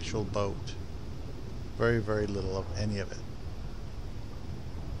of the actual boat. Very, very little of any of it.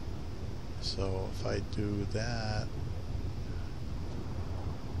 So if I do that,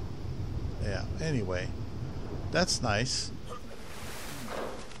 yeah, anyway, that's nice.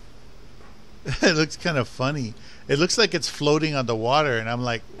 It looks kind of funny. It looks like it's floating on the water, and I'm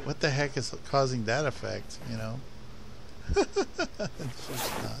like, what the heck is causing that effect, you know? It's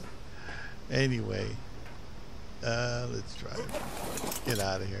just not. Anyway, let's drive. Get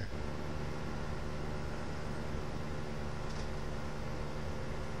out of here.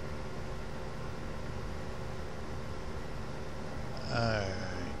 Alright.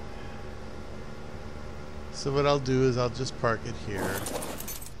 So what I'll do is I'll just park it here.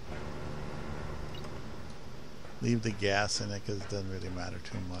 Leave the gas in it because it doesn't really matter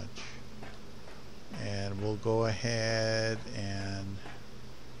too much. And we'll go ahead and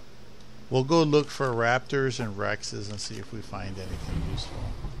we'll go look for raptors and rexes and see if we find anything useful.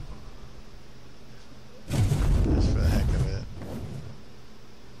 Just for the heck of it.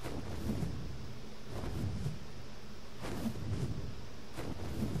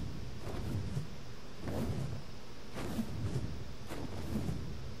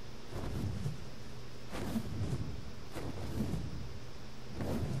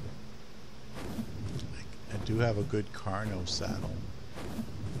 I do have a good Carno saddle.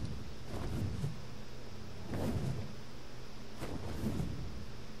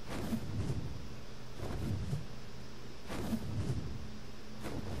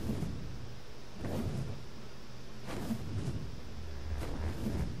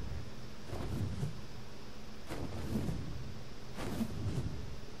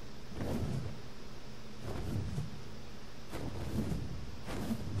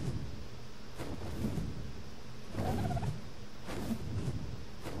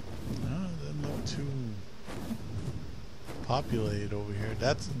 Populated over here.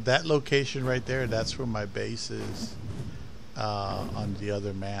 That's that location right there. That's where my base is on the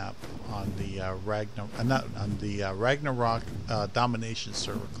other map, on the Ragnarok Domination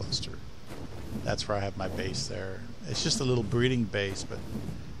server cluster. That's where I have my base there. It's just a little breeding base, but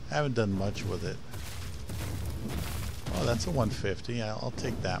I haven't done much with it. Oh, that's a 150. I'll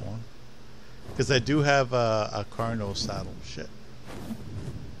take that one because I do have a Carno saddle. Shit.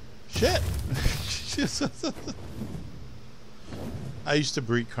 I used to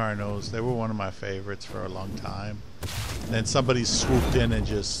breed Carnos. They were one of my favorites for a long time. And then somebody swooped in and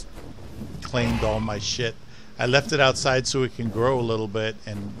just claimed all my shit. I left it outside so it can grow a little bit,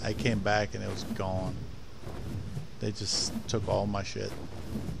 and I came back and it was gone. They just took all my shit.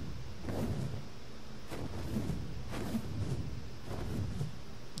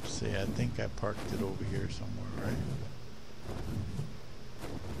 Let's see, I think I parked it over here somewhere, right?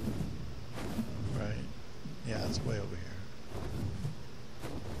 Right. Yeah, it's way over here.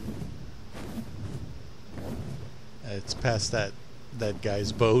 It's past that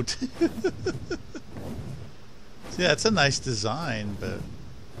guy's boat. Yeah, it's a nice design, but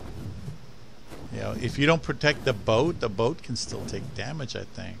you know, if you don't protect the boat can still take damage. I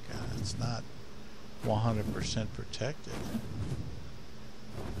think it's not 100% protected.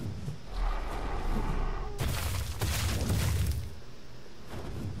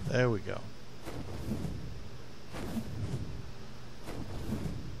 There we go.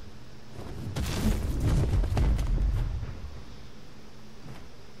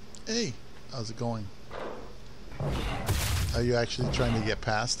 How's it going? Are you actually trying to get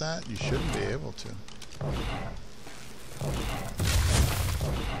past that? You shouldn't be able to.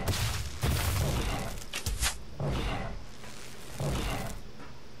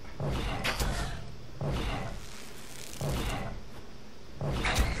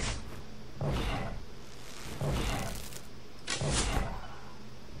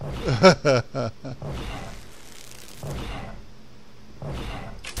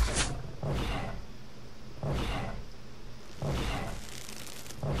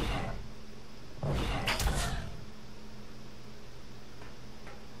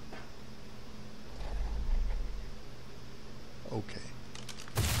 Okay.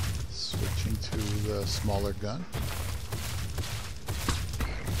 Switching to the smaller gun.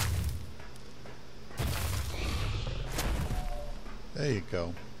 There you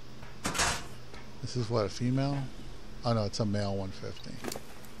go. This is what, a female? Oh no, it's a male 150.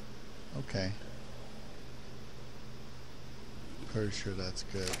 Okay. Pretty sure that's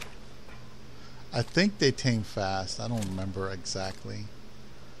good. I think they tame fast. I don't remember exactly.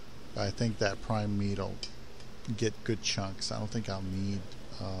 But I think that prime meat will get good chunks. I don't think I'll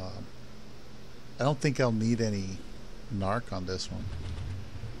need any narc on this one.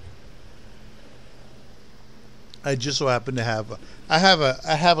 I just so happen to have I have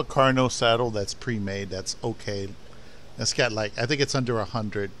a Carno saddle that's pre-made. That's okay. That's got like, I think it's under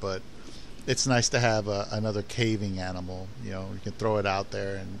 100, but it's nice to have another caving animal. You know, you can throw it out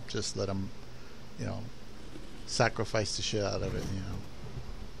there and just let them, you know, sacrifice the shit out of it. You know,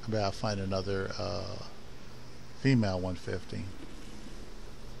 I bet I'll find another female 150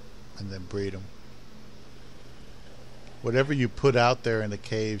 and then breed them. Whatever you put out there in the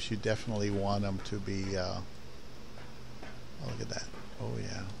caves, you definitely want them to be. Oh, look at that! Oh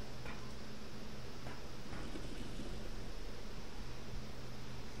yeah.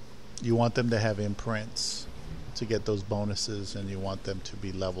 You want them to have imprints to get those bonuses, and you want them to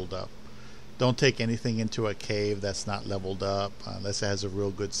be leveled up. Don't take anything into a cave that's not leveled up unless it has a real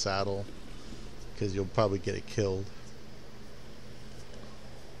good saddle, because you'll probably get it killed.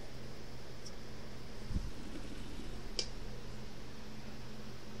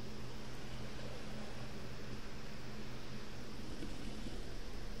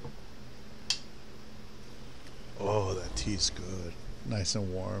 Oh, that tea's good. Nice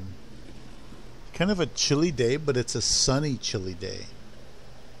and warm. Kind of a chilly day, but it's a sunny chilly day.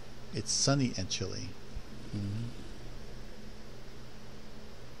 It's sunny and chilly. Mm-hmm.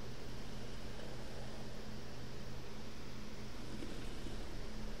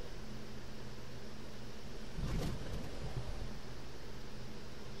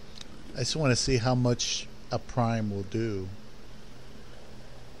 I just want to see how much a prime will do.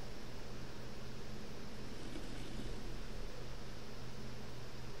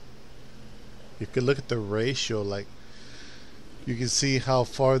 You could look at the ratio, like you can see how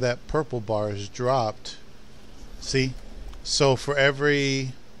far that purple bar has dropped. See? So for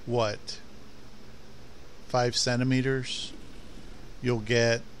every, what, 5 centimeters, you'll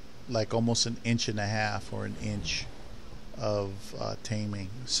get like almost an inch and a half or an inch of taming.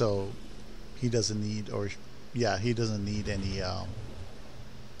 So he doesn't need, or yeah, he doesn't need any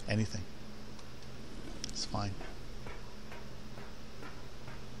anything. It's fine.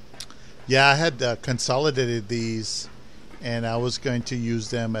 Yeah, I had consolidated these, and I was going to use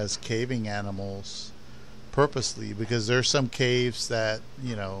them as caving animals purposely, because there's some caves that,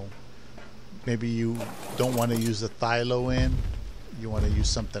 you know, maybe you don't want to use a thylo in, you want to use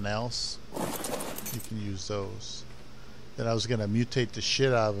something else, you can use those. Then I was going to mutate the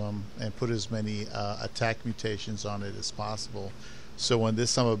shit out of them and put as many attack mutations on it as possible, so when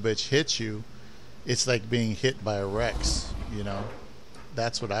this son of a bitch hits you, it's like being hit by a Rex, you know.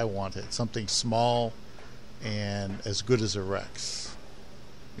 That's what I wanted. Something small and as good as a Rex.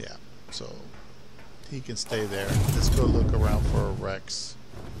 Yeah, so he can stay there. Let's go look around for a Rex.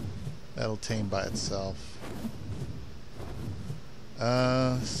 That'll tame by itself.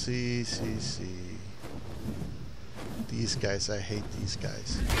 See. These guys, I hate these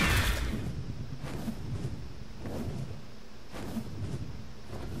guys.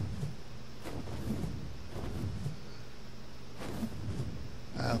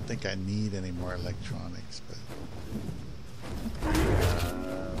 I don't think I need any more electronics, but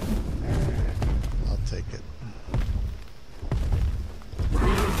I'll take it.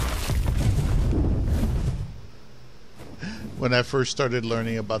 When I first started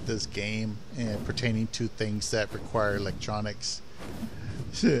learning about this game and pertaining to things that require electronics,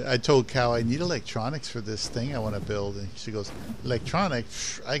 I told Cal I need electronics for this thing I want to build, and she goes,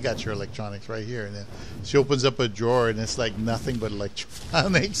 "Electronics? I got your electronics right here." And then she opens up a drawer, and it's like nothing but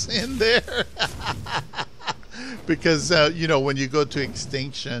electronics in there. Because you know, when you go to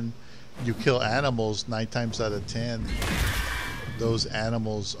extinction, you kill animals. 9 times out of 10, those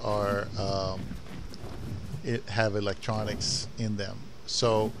animals are have electronics in them.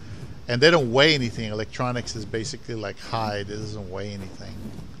 So. And they don't weigh anything. Electronics is basically like hide. It doesn't weigh anything.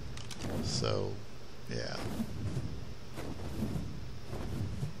 So, yeah.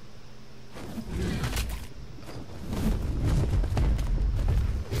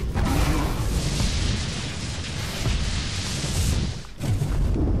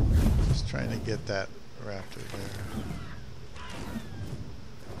 Just trying to get that raptor there.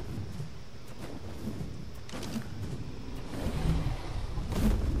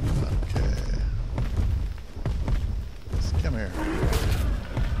 Come here.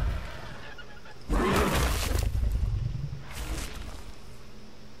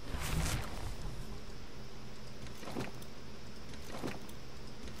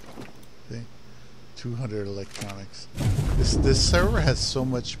 See? 200 electronics. This server has so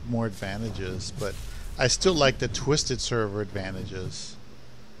much more advantages, but I still like the twisted server advantages.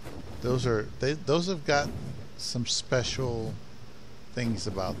 Those have got some special things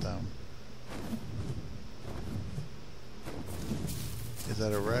about them. Is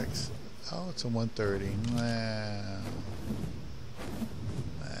that a Rex? Oh, it's a 130.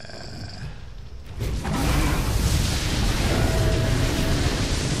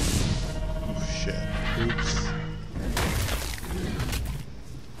 Oh, shit. Oops.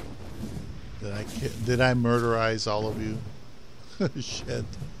 Did I murderize all of you? Shit.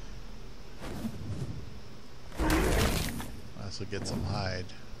 I also get some hide.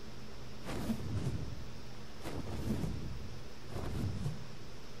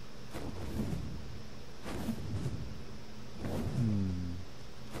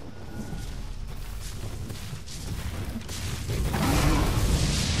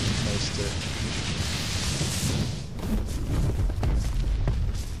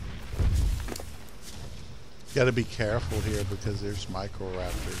 Got to be careful here because there's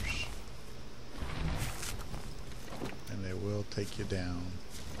microraptors, and they will take you down.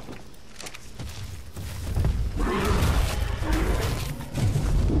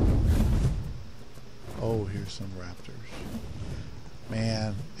 Oh, here's some raptors.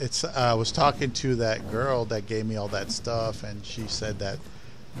 Man, it's. I was talking to that girl that gave me all that stuff, and she said that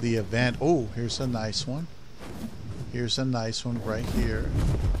the event. Oh, here's a nice one. Here's a nice one right here.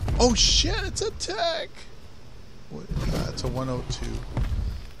 Oh shit! It's a tech. It's a 102.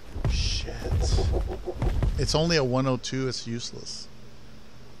 Shit. It's only a 102. It's useless.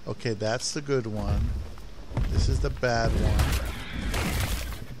 Okay, that's the good one. This is the bad one.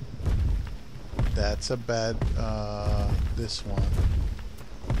 That's a bad, this one.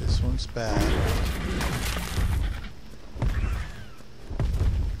 This one's bad.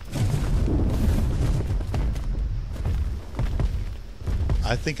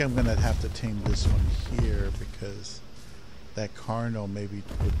 I think I'm going to have to tame this one here because that Carno maybe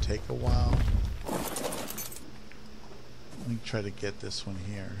would take a while. Let me try to get this one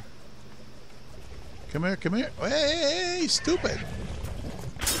here. Come here, come here. Hey, stupid.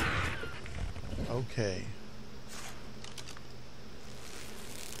 Okay.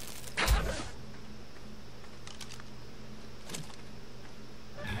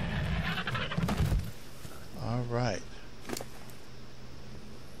 All right.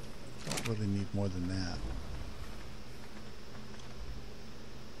 Don't really need more than that.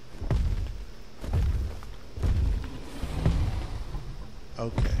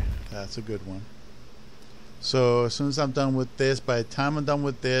 Okay, that's a good one. So as soon as I'm done with this, by the time I'm done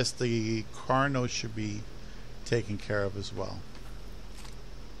with this, the Carno should be taken care of as well.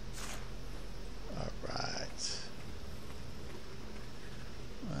 All right.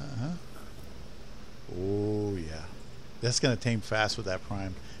 Oh yeah, that's gonna tame fast with that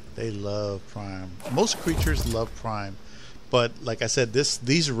prime. They love prime. Most creatures love prime, but like I said,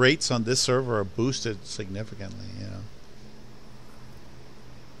 these rates on this server are boosted significantly. You know.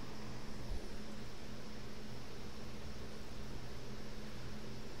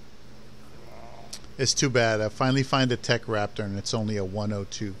 It's too bad. I finally find a tech raptor and it's only a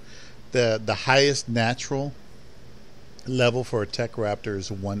 102. The highest natural level for a tech raptor is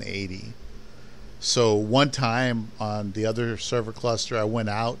 180. So one time on the other server cluster, I went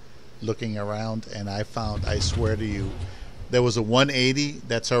out looking around and I found, I swear to you, there was a 180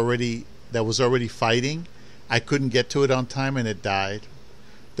 that was already fighting. I couldn't get to it on time and it died.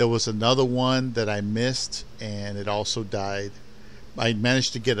 There was another one that I missed and it also died. I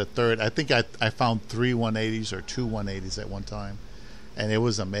managed to get a third. I think I found 3 180s or 2 180s at one time, and it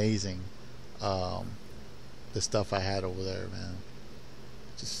was amazing. The stuff I had over there, man,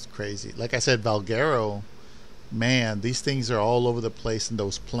 just crazy. Like I said, Valguero, man, these things are all over the place in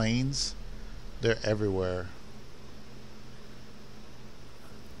those plains. They're everywhere.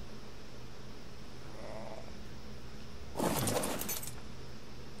 A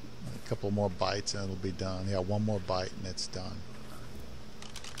couple more bites and it'll be done. Yeah, one more bite and it's done.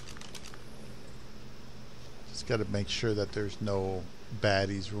 Just got to make sure that there's no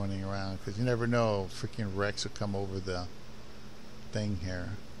baddies running around, because you never know, freaking Rex will come over the thing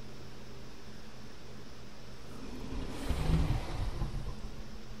here.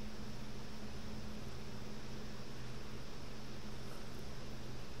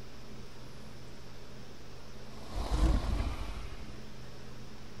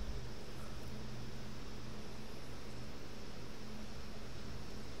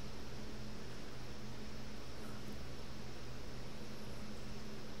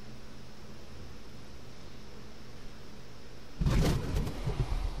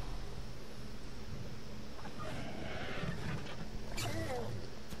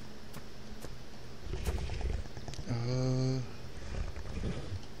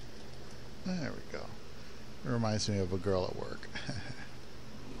 There we go. It reminds me of a girl at work.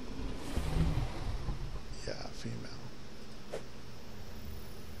 Yeah, female.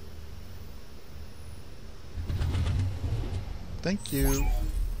 Thank you.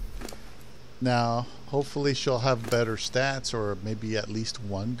 Now, hopefully she'll have better stats, or maybe at least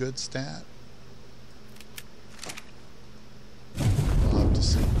one good stat. We'll have to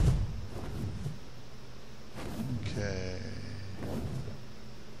see. Okay.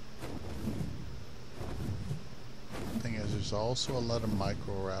 Thing is, there's also a lot of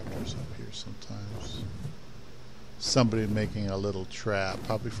microraptors up here sometimes. Somebody making a little trap,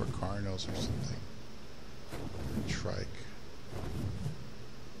 probably for carnos or something. Trike.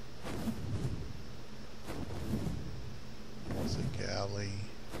 There's a galley.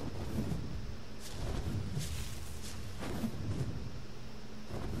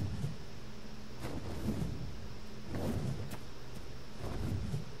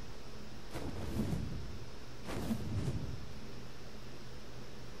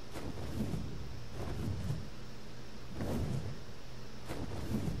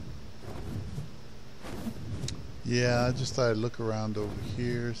 Yeah, I just thought I'd look around over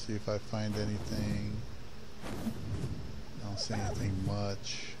here, see if I find anything. I don't see anything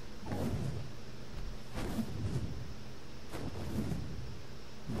much.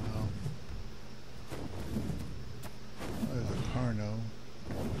 No. There's a Carno.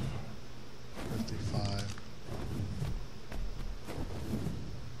 55.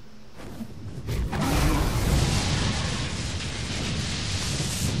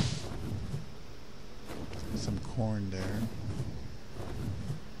 Some corn there.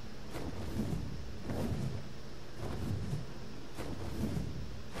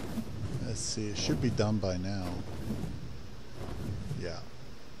 Let's see, it should be done by now. Yeah.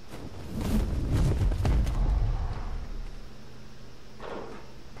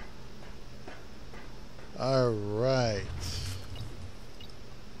 All right.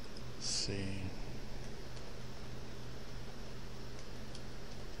 Let's see.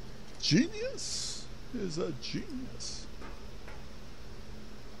 Genius is a genius.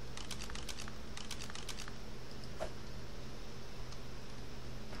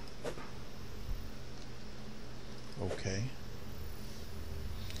 Okay.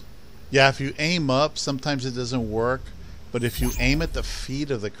 Yeah, if you aim up, sometimes it doesn't work, but if you aim at the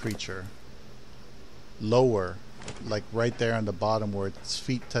feet of the creature, lower, like right there on the bottom where its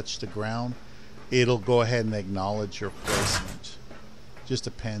feet touch the ground, it'll go ahead and acknowledge your placement. Just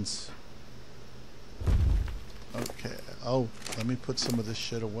depends. Okay. Oh, let me put some of this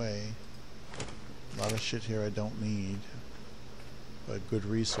shit away. A lot of shit here I don't need, but good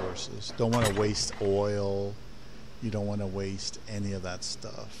resources. Don't want to waste oil. You don't want to waste any of that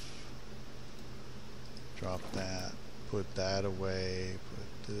stuff. Drop that. Put that away.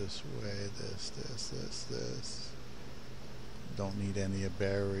 Put this away. This. Don't need any of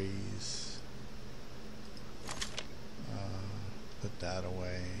berries. Put that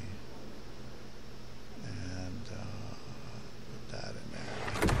away. And put that in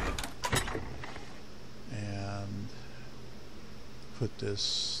there. And put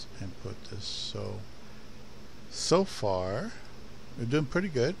this and put this. So far, we're doing pretty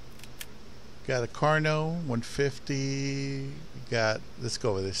good. Got a Carno, 150. Got, let's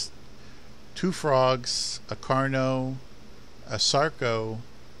go with this. 2 frogs, a Carno, a Sarco,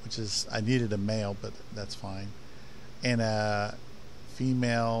 which is, I needed a male, but that's fine. And a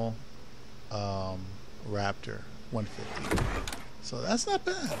female raptor, 150. So that's not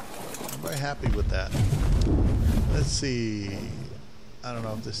bad. I'm very happy with that. Let's see. I don't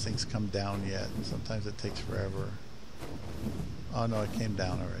know if this thing's come down yet. Sometimes it takes forever. Oh no, it came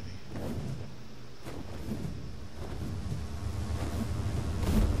down already.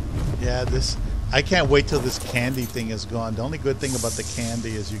 Yeah, this, I can't wait till this candy thing is gone. The only good thing about the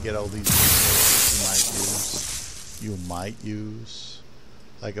candy is you get all these resources you might use.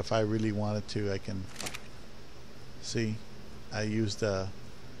 Like if I really wanted to, I can see I used the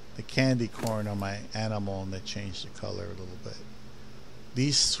candy corn on my animal and they changed the color a little bit.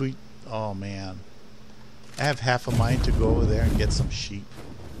 These sweet, oh man, I have half a mind to go over there and get some sheep,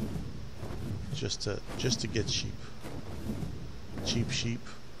 just to get sheep, cheap sheep.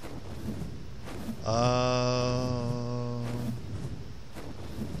 I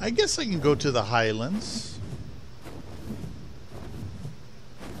guess I can go to the highlands.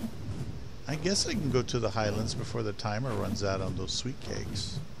 I guess I can go to the highlands before the timer runs out on those sweet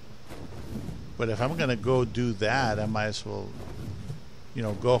cakes. But if I'm gonna go do that, I might as well, you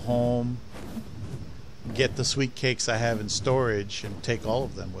know, go home, get the sweet cakes I have in storage, and take all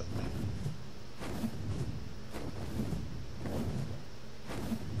of them with me.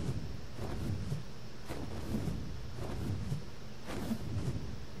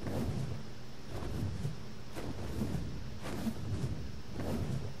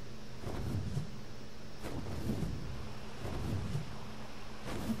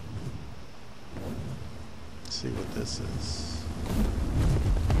 See what this is.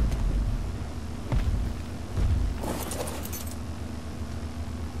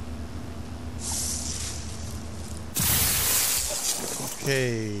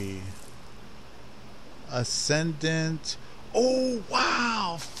 Okay. Ascendant. Oh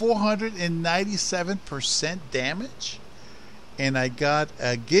wow, 497% damage. And I got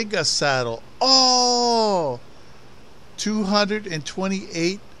a Giga Saddle. Oh,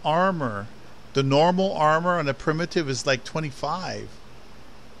 228 armor. The normal armor on a primitive is like 25.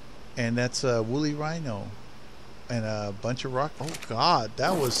 And that's a woolly rhino. And a bunch of rock. Oh god,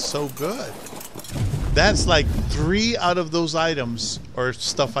 that was so good. That's like 3 out of those items are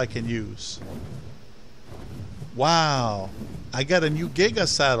stuff I can use. Wow. I got a new Giga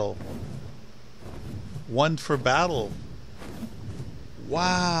Saddle. 1 for battle.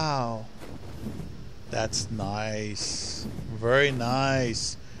 Wow. That's nice. Very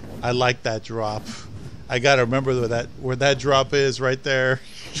nice. I like that drop. I gotta remember where that drop is right there.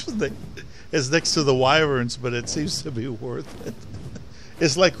 It's next to the wyverns, but it seems to be worth it.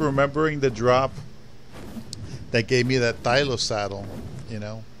 It's like remembering the drop that gave me that Thylo saddle, you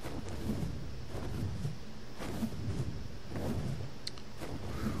know.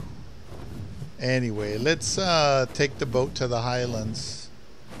 Anyway, let's take the boat to the highlands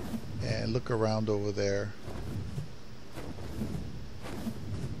and look around over there.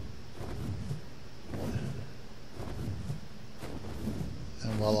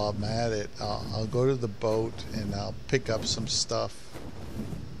 And while I'm at it, I'll go to the boat and I'll pick up some stuff.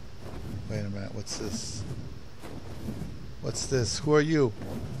 Wait a minute, what's this? What's this? Who are you?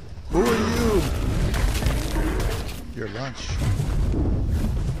 Who are you? Your lunch.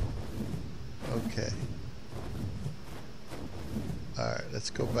 Okay. Alright, let's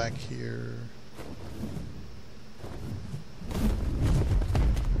go back here.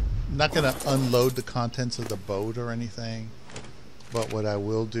 I'm not going to unload the contents of the boat or anything, but what I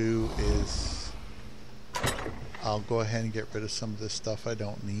will do is I'll go ahead and get rid of some of this stuff I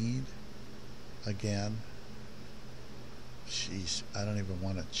don't need. Again. Jeez, I don't even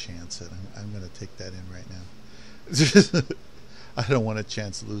want to chance it. I'm going to take that in right now. I don't want to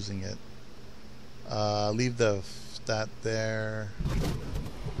chance losing it. Leave that there.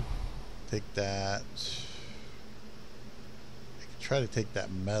 Take that. I can try to take that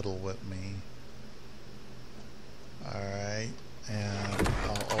metal with me. Alright. And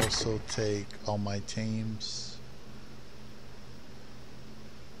I'll also take all my tames.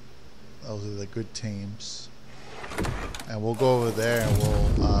 Those are the good tames. And we'll go over there and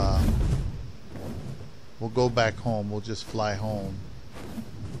we'll go back home. We'll just fly home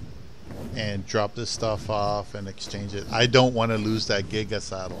and drop this stuff off and exchange it. I don't want to lose that Giga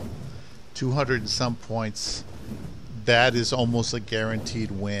Saddle. 200 and some points. That is almost a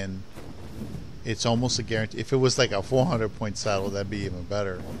guaranteed win. It's almost a guarantee. If it was like a 400 point saddle, that'd be even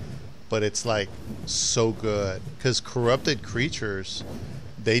better. But it's like so good because corrupted creatures,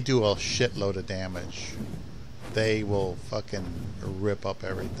 they do a shitload of damage. They will fucking rip up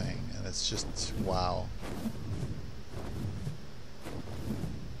everything, and it's just wow.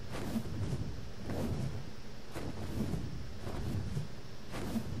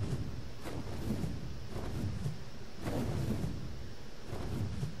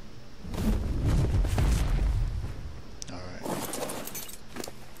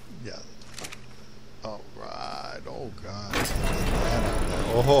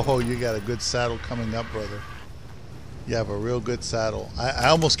 Oh, you got a good saddle coming up, brother. You have a real good saddle. I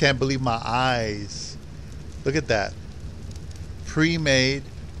almost can't believe my eyes. Look at that. Pre-made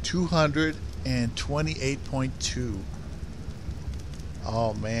 228.2.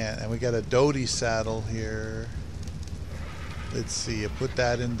 Oh man, and we got a Doty saddle here. Let's see, I put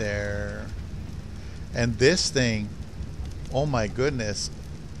that in there. And this thing, oh my goodness.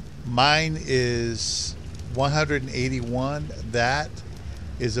 Mine is 181. That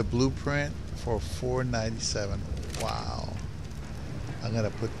is a blueprint for 497. Wow. I'm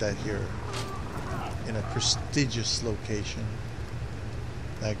gonna put that here in a prestigious location.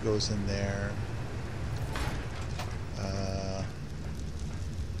 That goes in there. I'll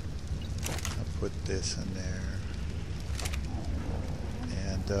put this in there.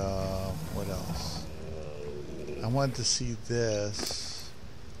 And what else? I wanted to see this.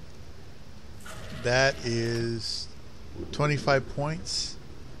 That is 25 points.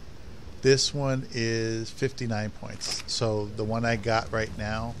 This one is 59 points. So the one I got right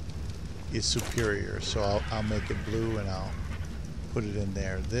now is superior. So I'll make it blue and I'll put it in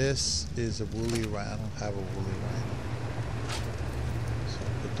there. This is a woolly rhino. I don't have a woolly rhino. So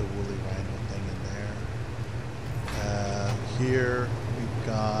I'll put the woolly rhino thing in there. Here we've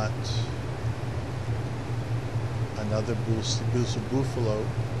got another boost of buffalo.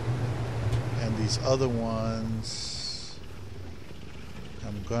 And these other ones,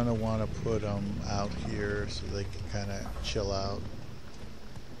 I'm gonna want to put them out here so they can kind of chill out.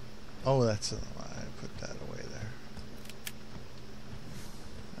 Oh, that's I put that away there.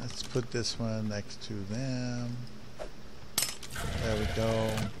 Let's put this one next to them. There we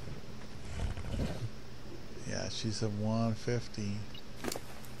go. Yeah, she's a 150.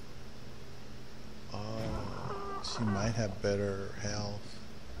 Oh, she might have better health.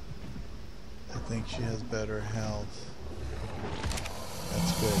 I think she has better health.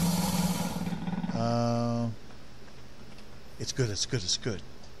 That's good. It's good, it's good, it's good.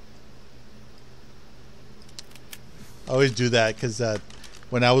 I always do that because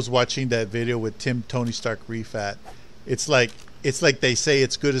when I was watching that video with Tony Stark Refat, it's like they say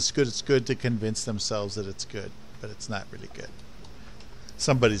it's good, it's good, it's good to convince themselves that it's good, but it's not really good.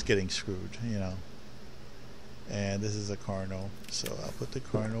 Somebody's getting screwed, you know. And this is a Carno, so I'll put the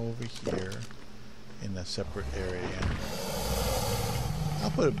Carno over here in a separate area.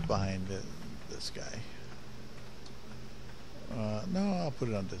 I'll put it behind this guy. No, I'll put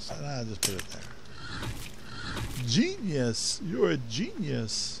it on this side. I'll just put it there. Genius! You're a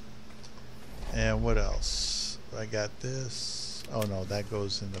genius! And what else? I got this. Oh no, that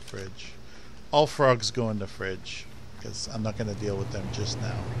goes in the fridge. All frogs go in the fridge because I'm not going to deal with them just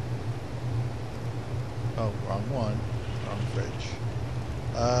now. Oh, wrong one. Wrong fridge.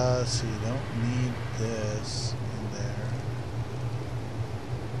 So you don't need this in there.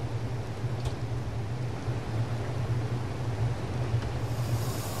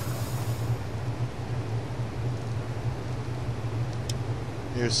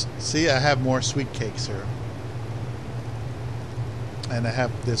 Here's, see, I have more sweet cakes here. And I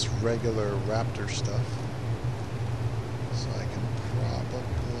have this regular raptor stuff. So I can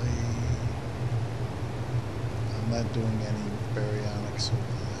probably... I'm not doing any baryonyx over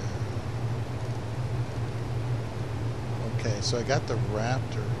there. Okay, so I got the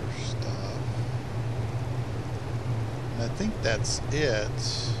raptor stuff. And I think that's it.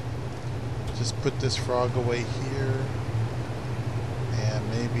 Just put this frog away here. And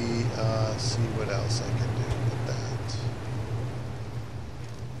maybe see what else I can do with that.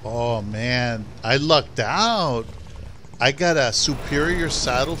 Oh man, I lucked out. I got a superior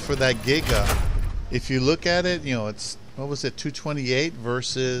saddle for that Giga. If you look at it, you know, it's, what was it, 228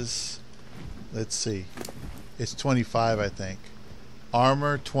 versus, let's see, it's 25, I think.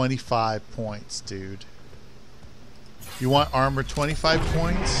 Armor 25 points, dude. You want armor 25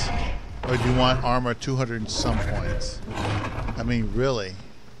 points? Or do you want armor 200 and some points? I mean, really?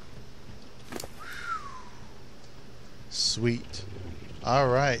 Sweet.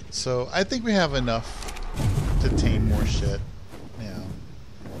 Alright, so I think we have enough to tame more shit. Yeah.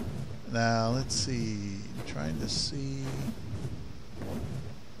 Now, let's see. I'm trying to see.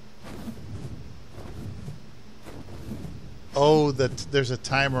 Oh, there's a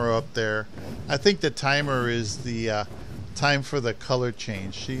timer up there. I think the timer is the time for the color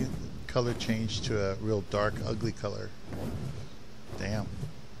change. See, color changed to a real dark, ugly color. Damn.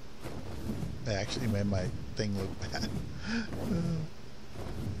 It actually made my thing look bad.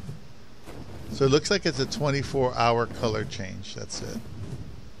 So it looks like it's a 24-hour color change. That's it.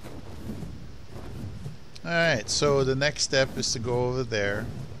 Alright, so the next step is to go over there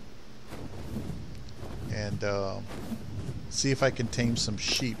and see if I can tame some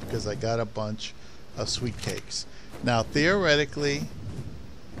sheep, because I got a bunch of sweet cakes. Now, theoretically,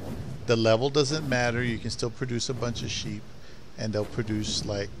 the level doesn't matter. You can still produce a bunch of sheep, and they'll produce,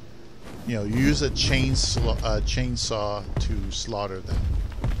 like, you know, use a chainsaw to slaughter them.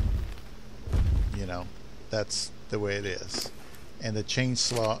 You know, that's the way it is. And the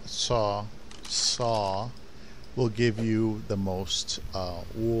chainsaw will give you the most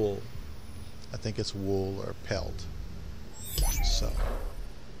wool. I think it's wool or pelt. So,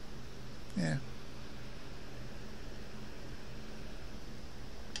 yeah.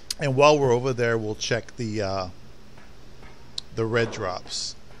 And while we're over there, we'll check the red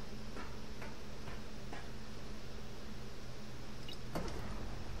drops.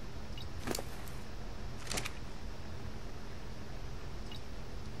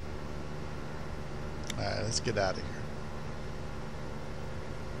 All right, let's get out of here.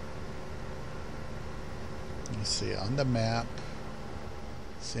 Let me see on the map.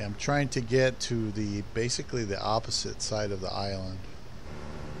 See, I'm trying to get to basically the opposite side of the island.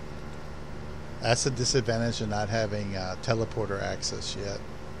 That's the disadvantage of not having teleporter access yet.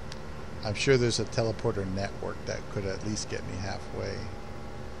 I'm sure there's a teleporter network that could at least get me halfway.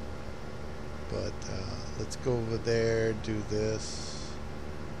 But let's go over there, do this.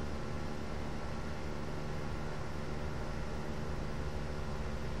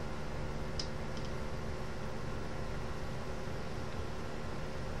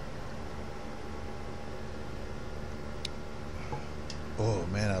 Oh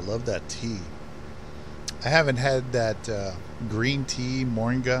man, I love that tea. I haven't had that green tea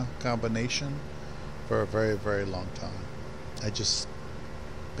moringa combination for a very, very long time. I just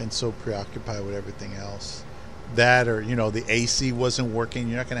been so preoccupied with everything else. That, or you know, the AC wasn't working.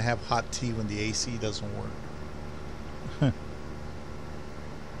 You're not going to have hot tea when the AC doesn't work.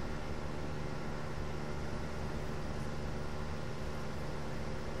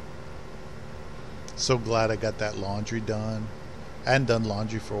 So glad I got that laundry done. I hadn't done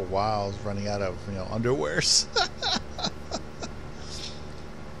laundry for a while. I was running out of, you know, underwears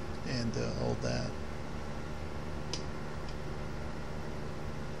and all that.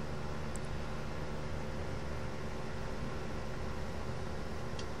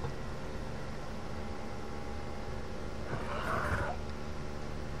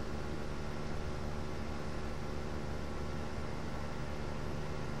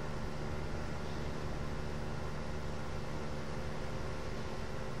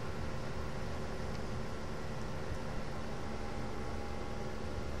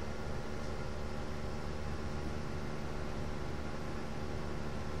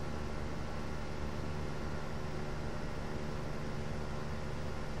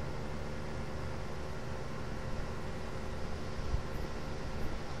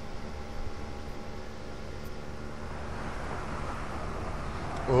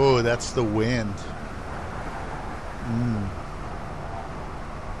 Oh, that's the wind.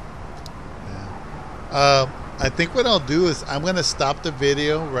 Yeah. I think what I'll do is I'm going to stop the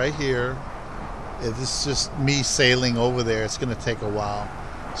video right here. This is just me sailing over there. It's going to take a while.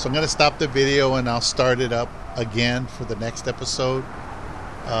 So I'm going to stop the video and I'll start it up again for the next episode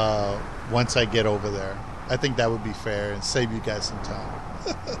once I get over there. I think that would be fair and save you guys some time.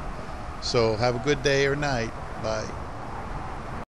 So have a good day or night. Bye.